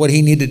God what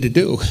he needed to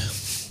do.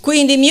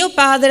 Quindi mio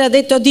padre ha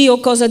detto a Dio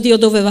cosa Dio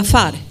doveva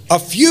fare. A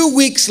few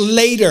weeks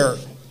later,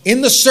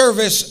 in the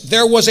service,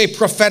 there was a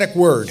prophetic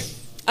word.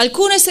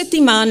 Alcune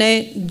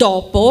settimane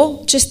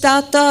dopo c'è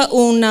stata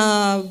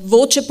una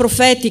voce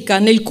profetica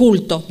nel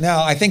culto.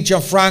 Now, I think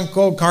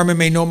Gianfranco, Carmen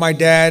may know my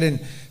dad, and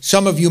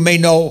some of you may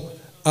know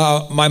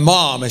my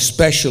mom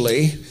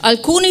especially.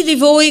 Alcuni di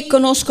voi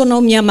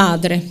conoscono mia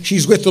madre.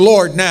 She's with the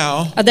Lord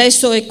now,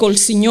 Adesso è col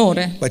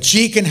Signore. but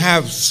she can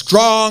have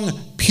strong,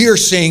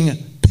 piercing,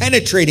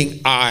 penetrating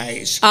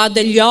eyes. Ha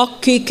degli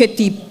occhi che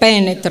ti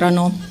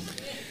penetrano,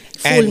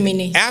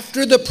 fulmini. And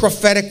after the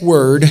prophetic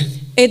word,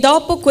 E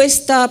dopo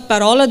questa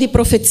parola di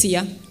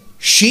profezia,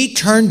 she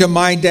turned to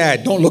my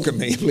dad. Don't look at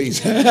me, please.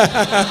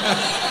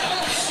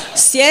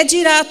 si è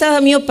girata a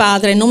mio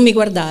padre, non mi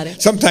guardare.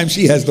 Sometimes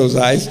she has those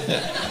eyes.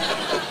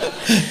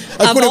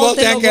 Alcune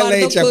volte volte lo anche lei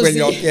guardo c'ha quegli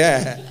così. occhi.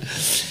 Yeah.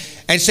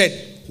 And said,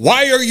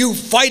 why are you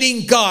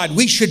fighting God?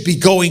 We should be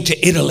going to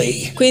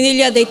Italy. Quindi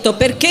gli ha detto: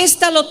 perché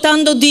sta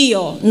lottando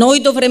Dio?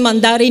 Noi dovremmo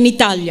andare in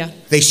Italia.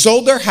 They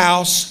sold their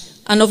house.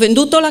 Hanno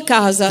venduto la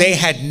casa, They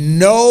had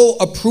no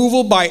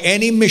approval by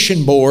any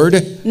mission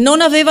board. non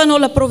avevano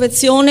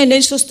l'approvazione né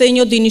il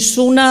sostegno di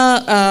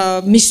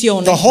nessuna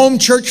missione. The home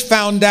church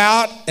found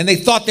out and they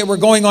thought they were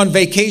going on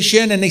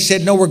vacation and they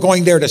said, no, we're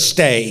going there to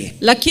stay.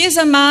 La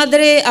chiesa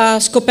madre ha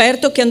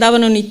scoperto che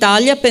andavano in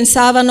Italia,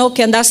 pensavano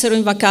che andassero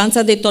in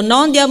vacanza, ha detto: no,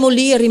 andiamo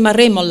lì e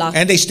rimarremo là.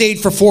 And they stayed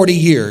for 40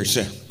 years.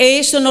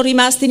 E sono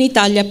rimasti in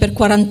Italia per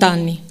 40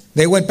 anni.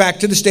 They went back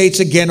to the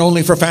States again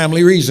only for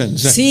family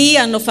reasons. Sì,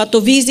 hanno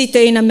fatto visite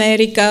in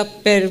America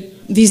per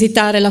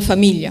visitare la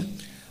famiglia.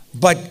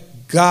 But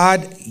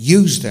God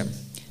used them.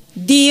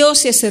 Dio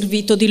si è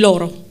servito di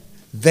loro.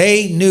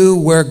 They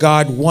knew where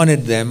God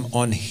wanted them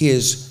on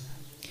His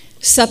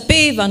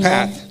Sapevano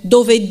path.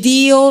 dove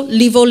Dio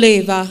li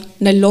voleva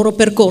nel loro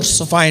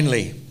percorso.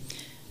 Finally,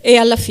 E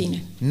alla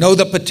fine know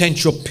the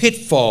potential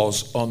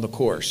pitfalls on the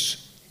course.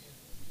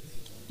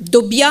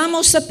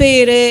 dobbiamo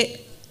sapere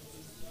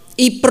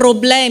i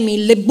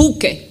problemi, le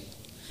buche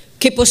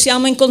che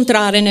possiamo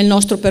incontrare nel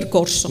nostro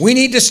percorso. We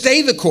need to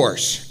stay the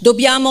course.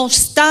 Dobbiamo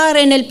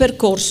stare nel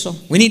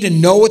percorso. We need to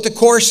know what the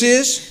course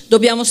is.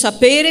 Dobbiamo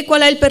sapere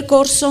qual è il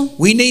percorso.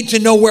 We need to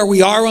know where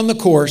we are on the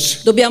course.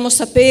 Dobbiamo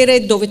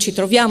sapere dove ci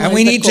troviamo And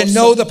we nel need to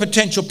know percorso. the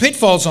potential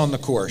pitfalls on the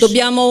course.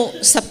 Dobbiamo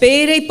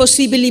sapere i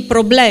possibili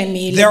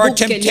problemi, le There are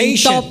buche, gli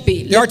temptations. intoppi,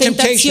 There le are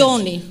temptations.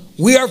 tentazioni.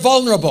 We are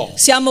vulnerable.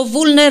 Siamo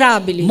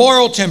vulnerabili.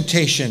 Moral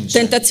temptations.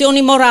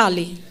 Tentazioni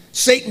morali.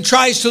 Satan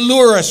tries to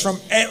lure us from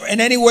in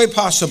any way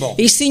possible.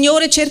 Il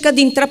Signore cerca di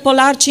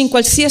intrappolarci in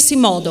qualsiasi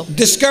modo.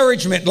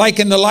 Discouragement,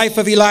 like in the life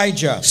of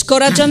Elijah.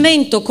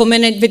 Scoraggiamento, come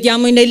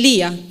vediamo in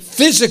Elia.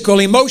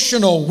 Physical,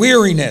 emotional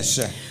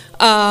weariness.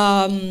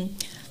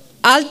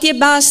 Alti e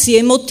bassi,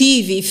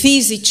 emotivi,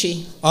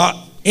 fisici.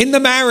 In the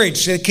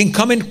marriage, it can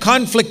come in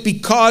conflict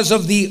because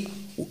of the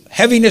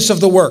heaviness of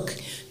the work.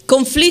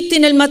 Conflitti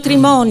nel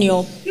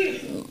matrimonio,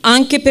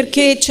 anche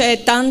perché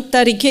c'è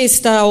tanta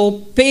richiesta o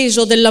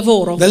peso del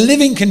lavoro. The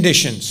living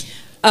conditions.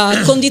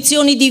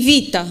 Condizioni di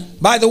vita.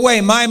 By the way,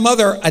 my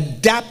mother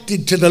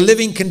adapted to the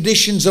living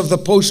conditions of the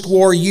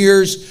post-war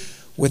years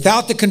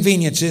without the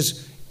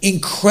conveniences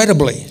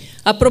incredibly.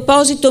 A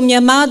proposito, mia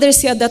madre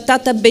si è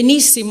adattata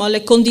benissimo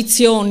alle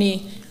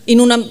condizioni in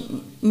una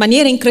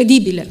maniera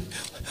incredibile.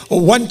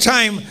 One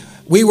time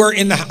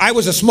I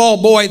was a small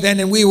boy then,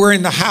 and we were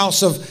in the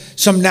house of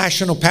some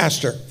national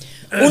pastor.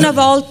 Una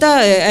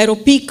volta ero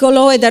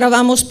piccolo ed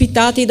eravamo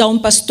ospitati da un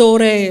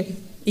pastore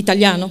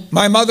italiano.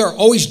 My mother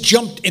always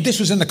jumped, and this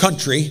was in the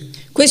country.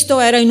 Questo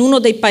era in uno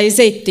dei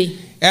paesetti.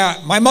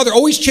 My mother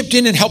always chipped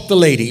in and helped the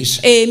ladies.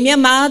 E mia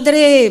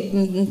madre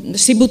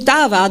si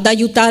buttava ad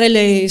aiutare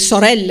le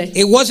sorelle.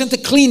 It wasn't the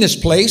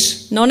cleanest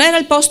place. Non era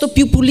il posto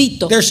più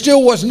pulito. There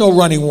still was no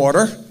running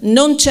water.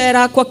 Non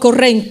c'era acqua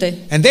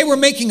corrente. And they were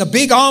making a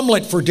big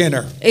omelet for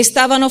dinner. E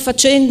stavano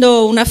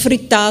facendo una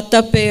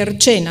frittata per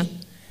cena.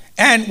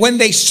 And when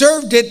they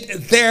served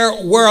it, there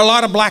were a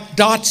lot of black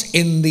dots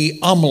in the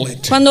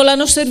omelet. Quando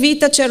l'hanno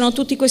servita c'erano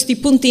tutti questi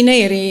punti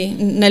neri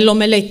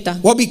nell'omeletta.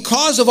 Well,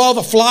 because of all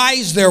the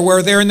flies there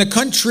were there in the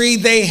country,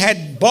 they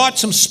had bought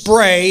some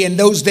spray. In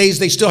those days,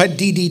 they still had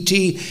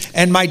DDT,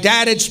 and my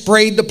dad had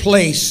sprayed the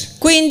place.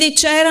 Quindi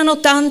c'erano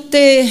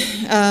tante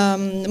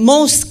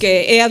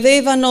mosche e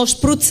avevano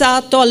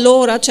spruzzato,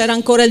 allora c'era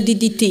ancora il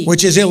DDT,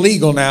 Which is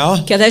illegal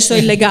now. che adesso è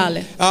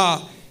illegale.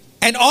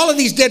 And all of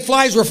these dead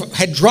flies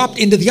had dropped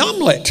into the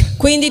omelet.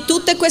 Quindi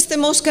tutte queste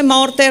mosche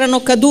morte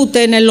erano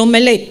cadute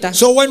nell'omeletta.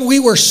 So when we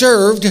were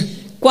served,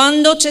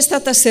 Quando c'è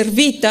stata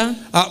servita,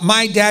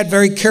 my dad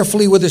very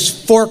carefully with his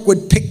fork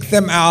would pick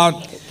them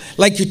out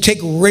like you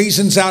take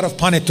raisins out of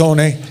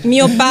panettone.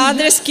 mio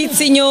padre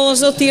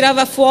schizzignoso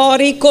tirava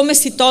fuori come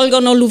si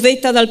tolgono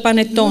l'uvetta dal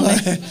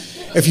panettone.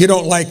 If you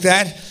don't like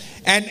that.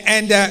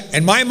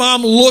 And my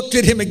mom looked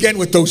at him again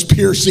with those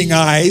piercing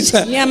eyes.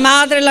 Mia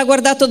madre l'ha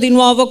guardato di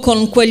nuovo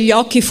con quegli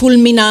occhi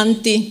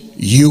fulminanti.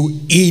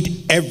 You eat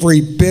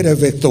every bit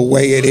of it the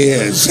way it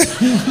is.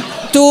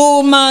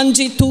 Tu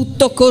mangi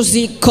tutto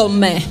così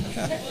com'è.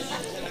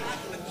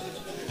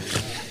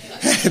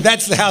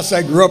 That's the house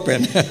I grew up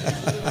in.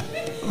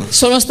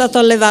 Sono stato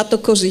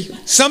allevato così.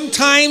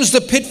 Sometimes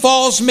the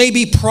pitfalls may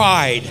be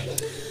pride.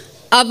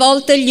 A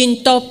volte gli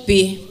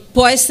intoppi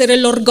può essere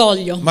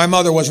l'orgoglio. My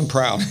mother wasn't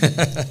proud.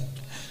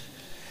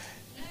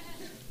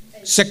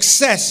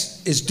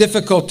 Success is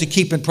difficult to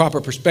keep in proper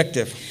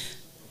perspective.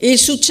 Il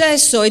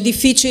successo è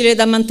difficile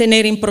da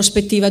mantenere in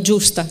prospettiva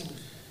giusta.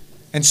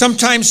 And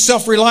sometimes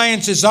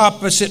self-reliance is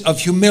opposite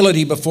of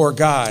humility before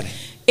God.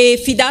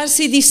 E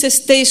fidarsi di se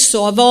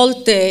stesso a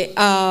volte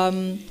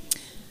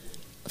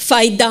fa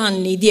i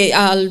danni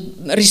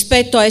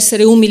rispetto a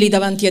essere umili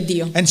davanti a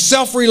Dio. And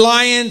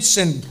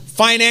self-reliance and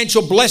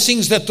financial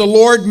blessings that the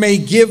Lord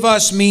may give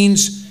us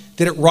means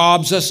that it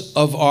robs us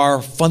of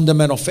our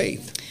fundamental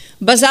faith.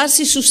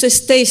 Basarsi su se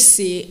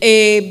stessi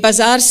e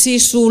basarsi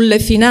sulle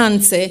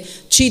finanze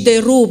ci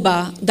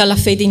deruba dalla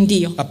fede in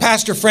Dio. A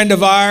pastor friend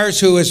of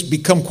ours who has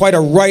become quite a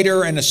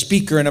writer and a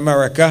speaker in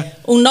America.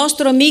 Un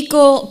nostro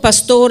amico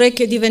pastore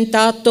che è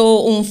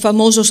diventato un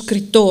famoso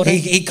scrittore.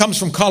 He comes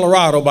from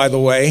Colorado, by the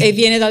way. E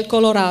viene dal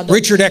Colorado.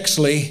 Richard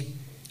Exley.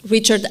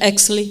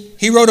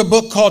 He wrote a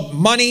book called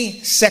Money,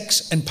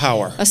 Sex and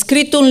Power. Ha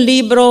scritto un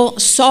libro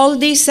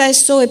Soldi,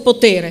 sesso e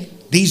potere.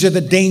 These are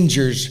the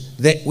dangers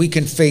that we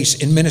can face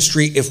in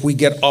ministry if we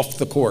get off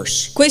the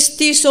course.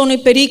 Questi sono i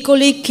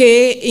pericoli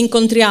che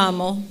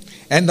incontriamo.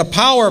 And the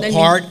power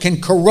part can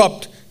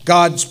corrupt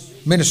God's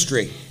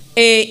ministry.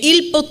 E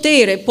il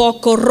potere può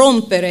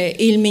corrompere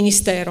il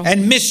ministero.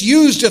 And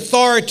misused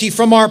authority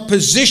from our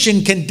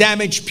position can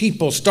damage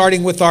people,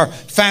 starting with our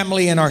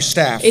family and our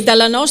staff. E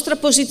dalla nostra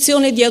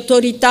posizione di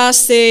autorità,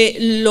 se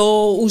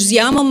lo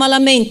usiamo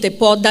malamente,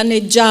 può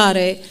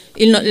danneggiare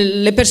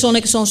le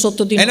persone che sono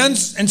sotto di noi.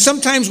 And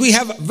sometimes we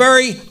have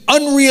very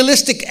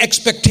unrealistic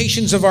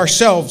expectations of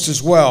ourselves as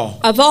well.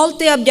 A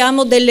volte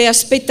abbiamo delle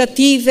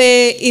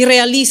aspettative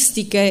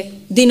irrealistiche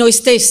di noi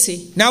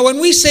stessi. Now when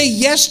we say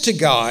yes to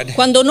God,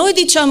 quando noi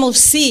diciamo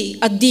sì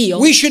a Dio,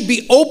 we should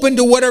be open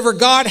to whatever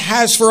God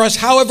has for us,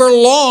 however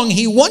long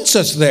He wants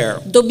us there.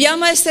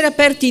 Dobbiamo essere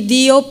aperti a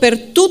Dio per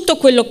tutto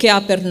quello che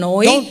ha per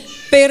noi.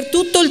 Per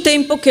tutto il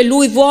tempo che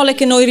Lui vuole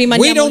che noi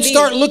rimaniamo lì. We don't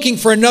start looking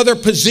for another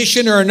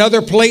position or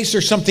another place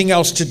or something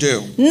else to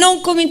do. Non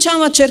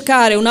cominciamo a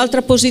cercare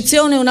un'altra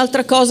posizione,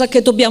 un'altra cosa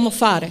che dobbiamo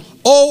fare.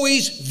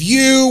 Always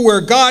view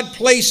where God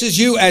places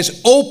you as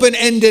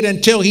open-ended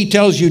until He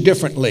tells you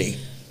differently.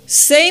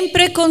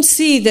 Sempre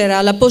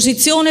considera la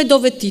posizione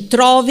dove ti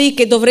trovi,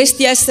 che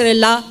dovresti essere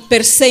là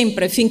per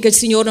sempre finché il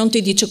Signore non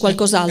ti dice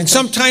qualcos'altro. And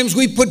sometimes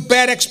we put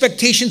bad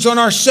expectations on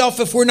ourselves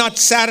if we're not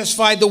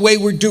satisfied the way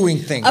we're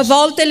doing things. A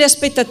volte le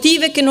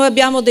aspettative che noi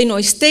abbiamo di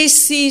noi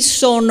stessi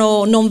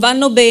non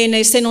vanno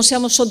bene se non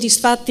siamo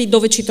soddisfatti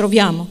dove ci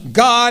troviamo.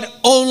 God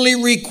only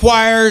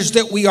requires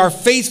that we are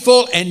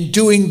faithful and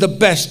doing the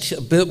best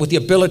with the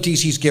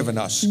abilities He's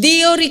given us.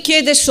 Dio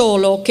richiede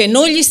solo che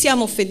noi gli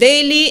siamo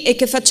fedeli e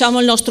che facciamo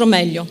il nostro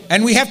meglio.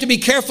 And we have to be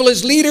careful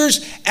as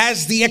leaders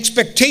as the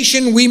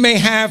expectation we may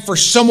have for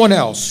someone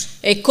else.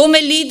 E come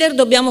leader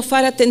dobbiamo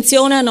fare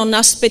attenzione a non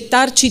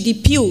aspettarci di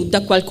più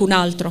da qualcun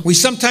altro. We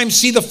sometimes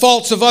see the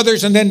faults of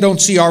others and then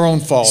don't see our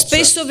own faults.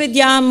 Spesso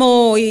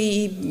vediamo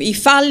i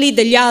falli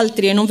degli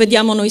altri e non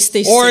vediamo noi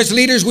stessi. Or as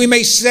leaders we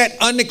may set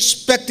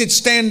unexpected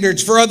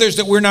standards for others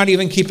that we're not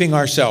even keeping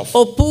ourselves.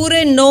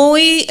 Oppure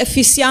noi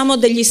fissiamo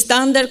degli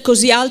standard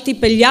così alti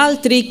per gli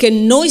altri che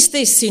noi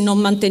stessi non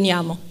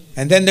manteniamo.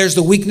 And then there's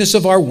the weakness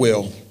of our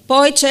will.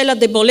 Poi c'è la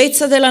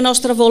debolezza della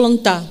nostra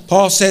volontà.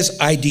 Paul says,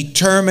 I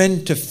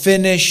determined to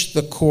finish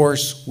the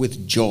course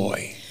with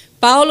joy.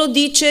 Paolo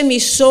dice, mi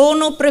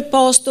sono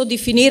preposto di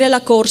finire la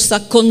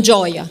corsa con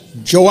gioia.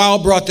 Joel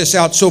brought this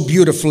out so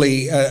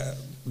beautifully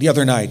the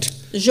other night.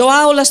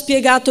 Joao l'ha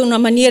spiegato in una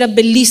maniera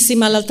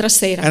bellissima l'altra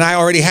sera. And I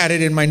already had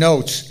it in my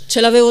notes. Ce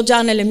l'avevo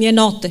già nelle mie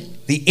note.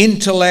 The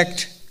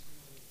intellect,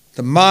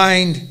 the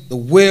mind, the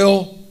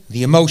will,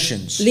 the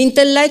emotions.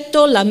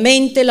 L'intelletto, la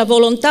mente, la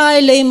volontà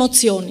e le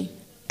emozioni.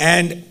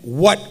 And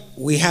what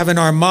we have in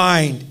our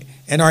mind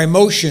and our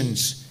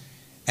emotions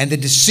and the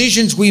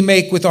decisions we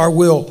make with our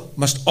will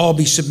must all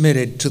be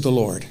submitted to the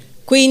Lord.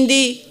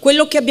 Quindi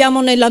quello che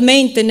abbiamo nella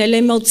mente, nelle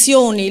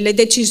emozioni, le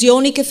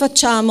decisioni che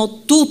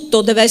facciamo,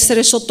 tutto deve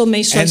essere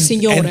sottomesso al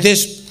Signore. And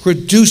this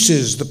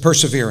produces the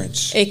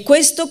perseverance. E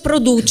questo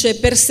produce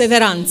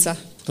perseveranza.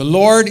 The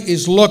Lord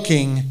is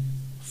looking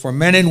for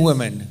men and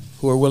women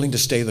who are willing to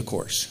stay the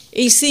course.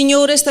 Il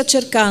Signore sta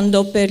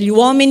cercando per gli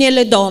uomini e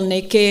le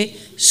donne che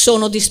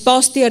sono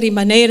disposti a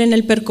rimanere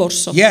nel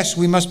percorso. Yes,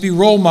 we must be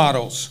role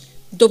models.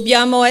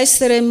 Dobbiamo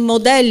essere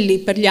modelli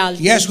per gli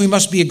altri. Yes, we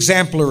must be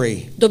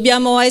exemplary.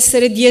 Dobbiamo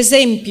essere di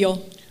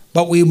esempio.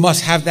 But we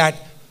must have that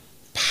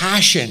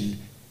passion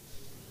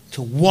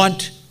to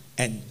want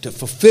and to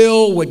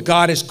fulfill what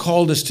God has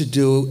called us to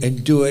do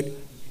and do it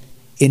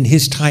in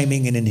His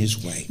timing and in His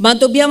way. Ma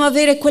dobbiamo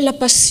avere quella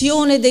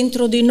passione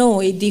dentro di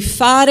noi di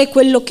fare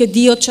quello che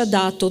Dio ci ha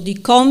dato,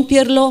 di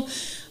compierlo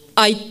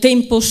al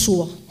tempo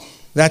suo.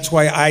 That's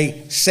why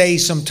I say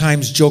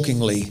sometimes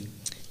jokingly,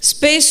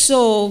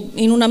 Spesso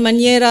in una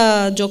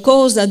maniera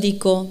giocosa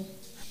dico,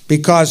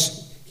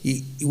 because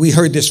we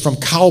heard this from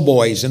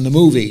cowboys in the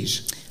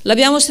movies.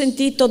 l'abbiamo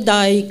sentito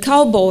dai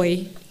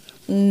cowboy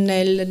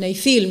nei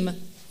film.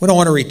 We don't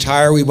want to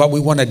retire, but we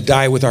want to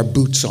die with our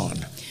boots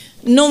on.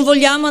 Non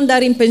vogliamo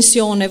andare in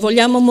pensione,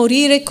 vogliamo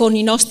morire con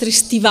i nostri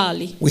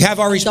stivali. We have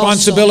our addosso.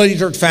 responsibility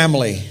toward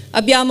family.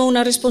 Abbiamo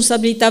una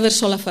responsabilità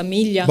verso la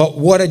famiglia, But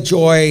what a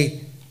joy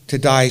to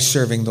die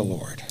serving the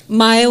Lord.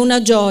 ma è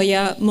una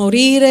gioia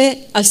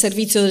morire al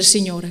servizio del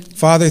Signore.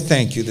 Father,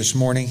 thank you this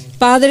morning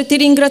Padre, ti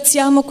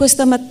ringraziamo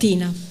questa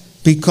mattina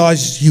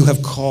because you have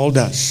called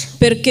us,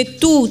 perché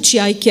tu ci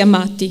hai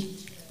chiamati,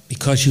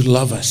 because you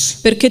love us,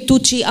 perché tu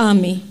ci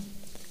ami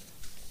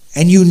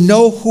and you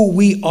know who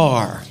we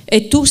are.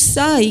 e tu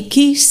sai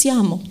chi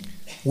siamo.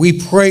 We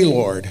pray,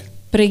 Lord,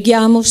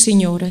 Preghiamo,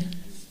 Signore,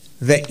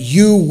 that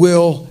you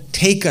will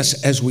take us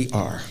as we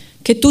are,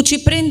 che tu ci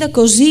prenda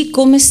così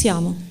come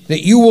siamo, that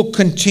you will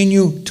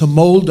continue to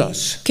mold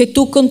us che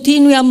tu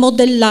continui a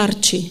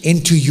modellarci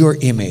into your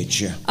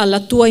image. alla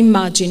tua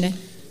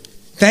immagine.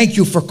 Thank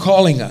you for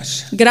calling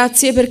us.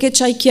 Grazie perché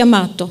ci hai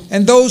chiamato.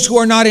 And those who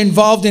are not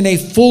involved in a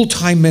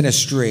full-time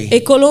ministry,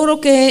 E coloro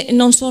che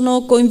non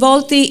sono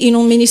coinvolti in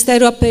un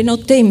ministero a pieno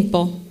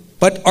tempo,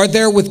 but are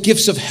there with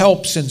gifts of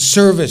helps and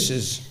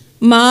services,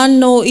 ma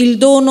hanno il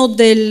dono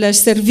del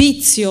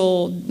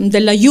servizio,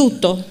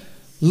 dell'aiuto.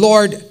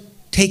 Lord,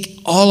 take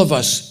all of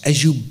us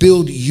as you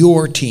build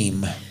your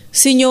team.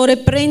 Signore,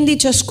 prendi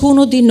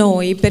ciascuno di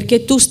noi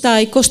perché tu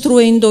stai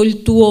costruendo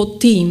il tuo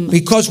team,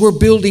 Because we're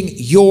building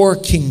your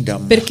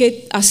kingdom.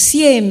 perché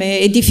assieme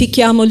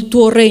edifichiamo il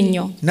tuo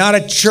regno. Not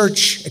a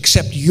church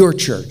except your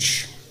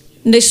church.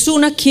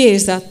 Nessuna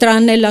chiesa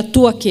tranne la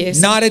tua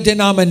chiesa, Not a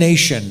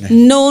denomination.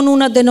 non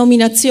una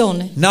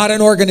denominazione, Not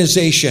an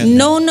organization.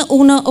 non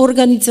una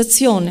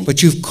organizzazione,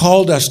 But you've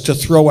called us to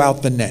throw out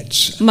the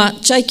nets. ma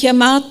ci hai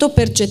chiamato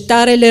per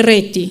gettare le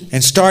reti.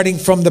 And starting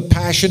from the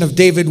passion of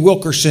David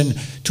Wilkerson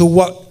to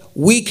what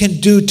we can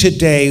do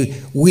today,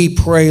 we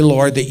pray,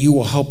 Lord, that you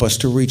will help us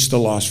to reach the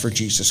lost for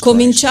Jesus Christ.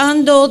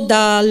 Cominciando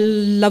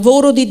dal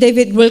lavoro di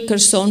David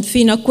Wilkerson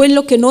fino a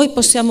quello che noi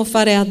possiamo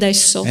fare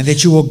adesso. And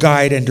that you will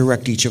guide and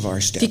direct each of our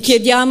Ti steps.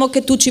 chiediamo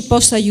che tu ci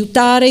possa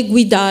aiutare e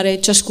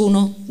guidare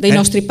ciascuno dei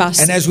nostri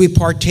passi. And as we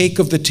partake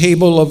of the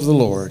table of the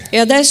Lord, E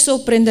adesso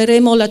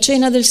prenderemo la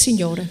cena del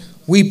Signore.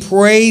 we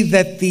pray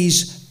that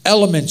these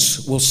elements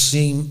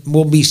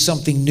will be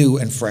something new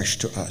and fresh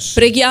to us.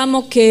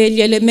 Preghiamo che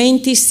gli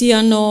elementi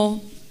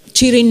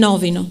ci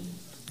rinnovino.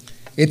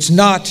 It's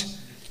not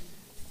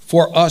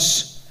for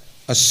us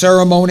a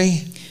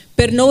ceremony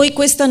Per noi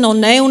questa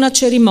non è una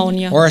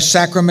cerimonia or a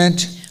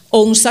sacrament.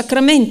 o un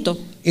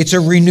sacramento, It's a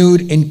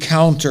renewed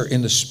encounter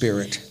in the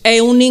Spirit è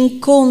un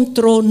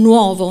incontro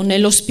nuovo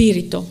nello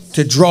Spirito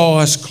to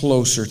draw us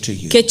closer to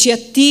you. che ci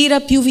attira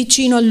più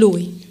vicino a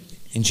Lui,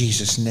 In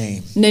Jesus'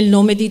 name, nel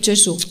nome di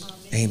Gesù.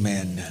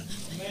 amen.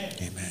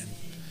 Amen.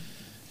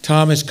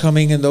 Tom is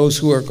coming, and those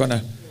who are going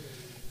to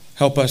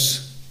help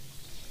us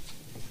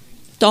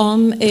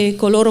Tom e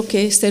coloro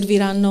che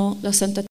serviranno la Santa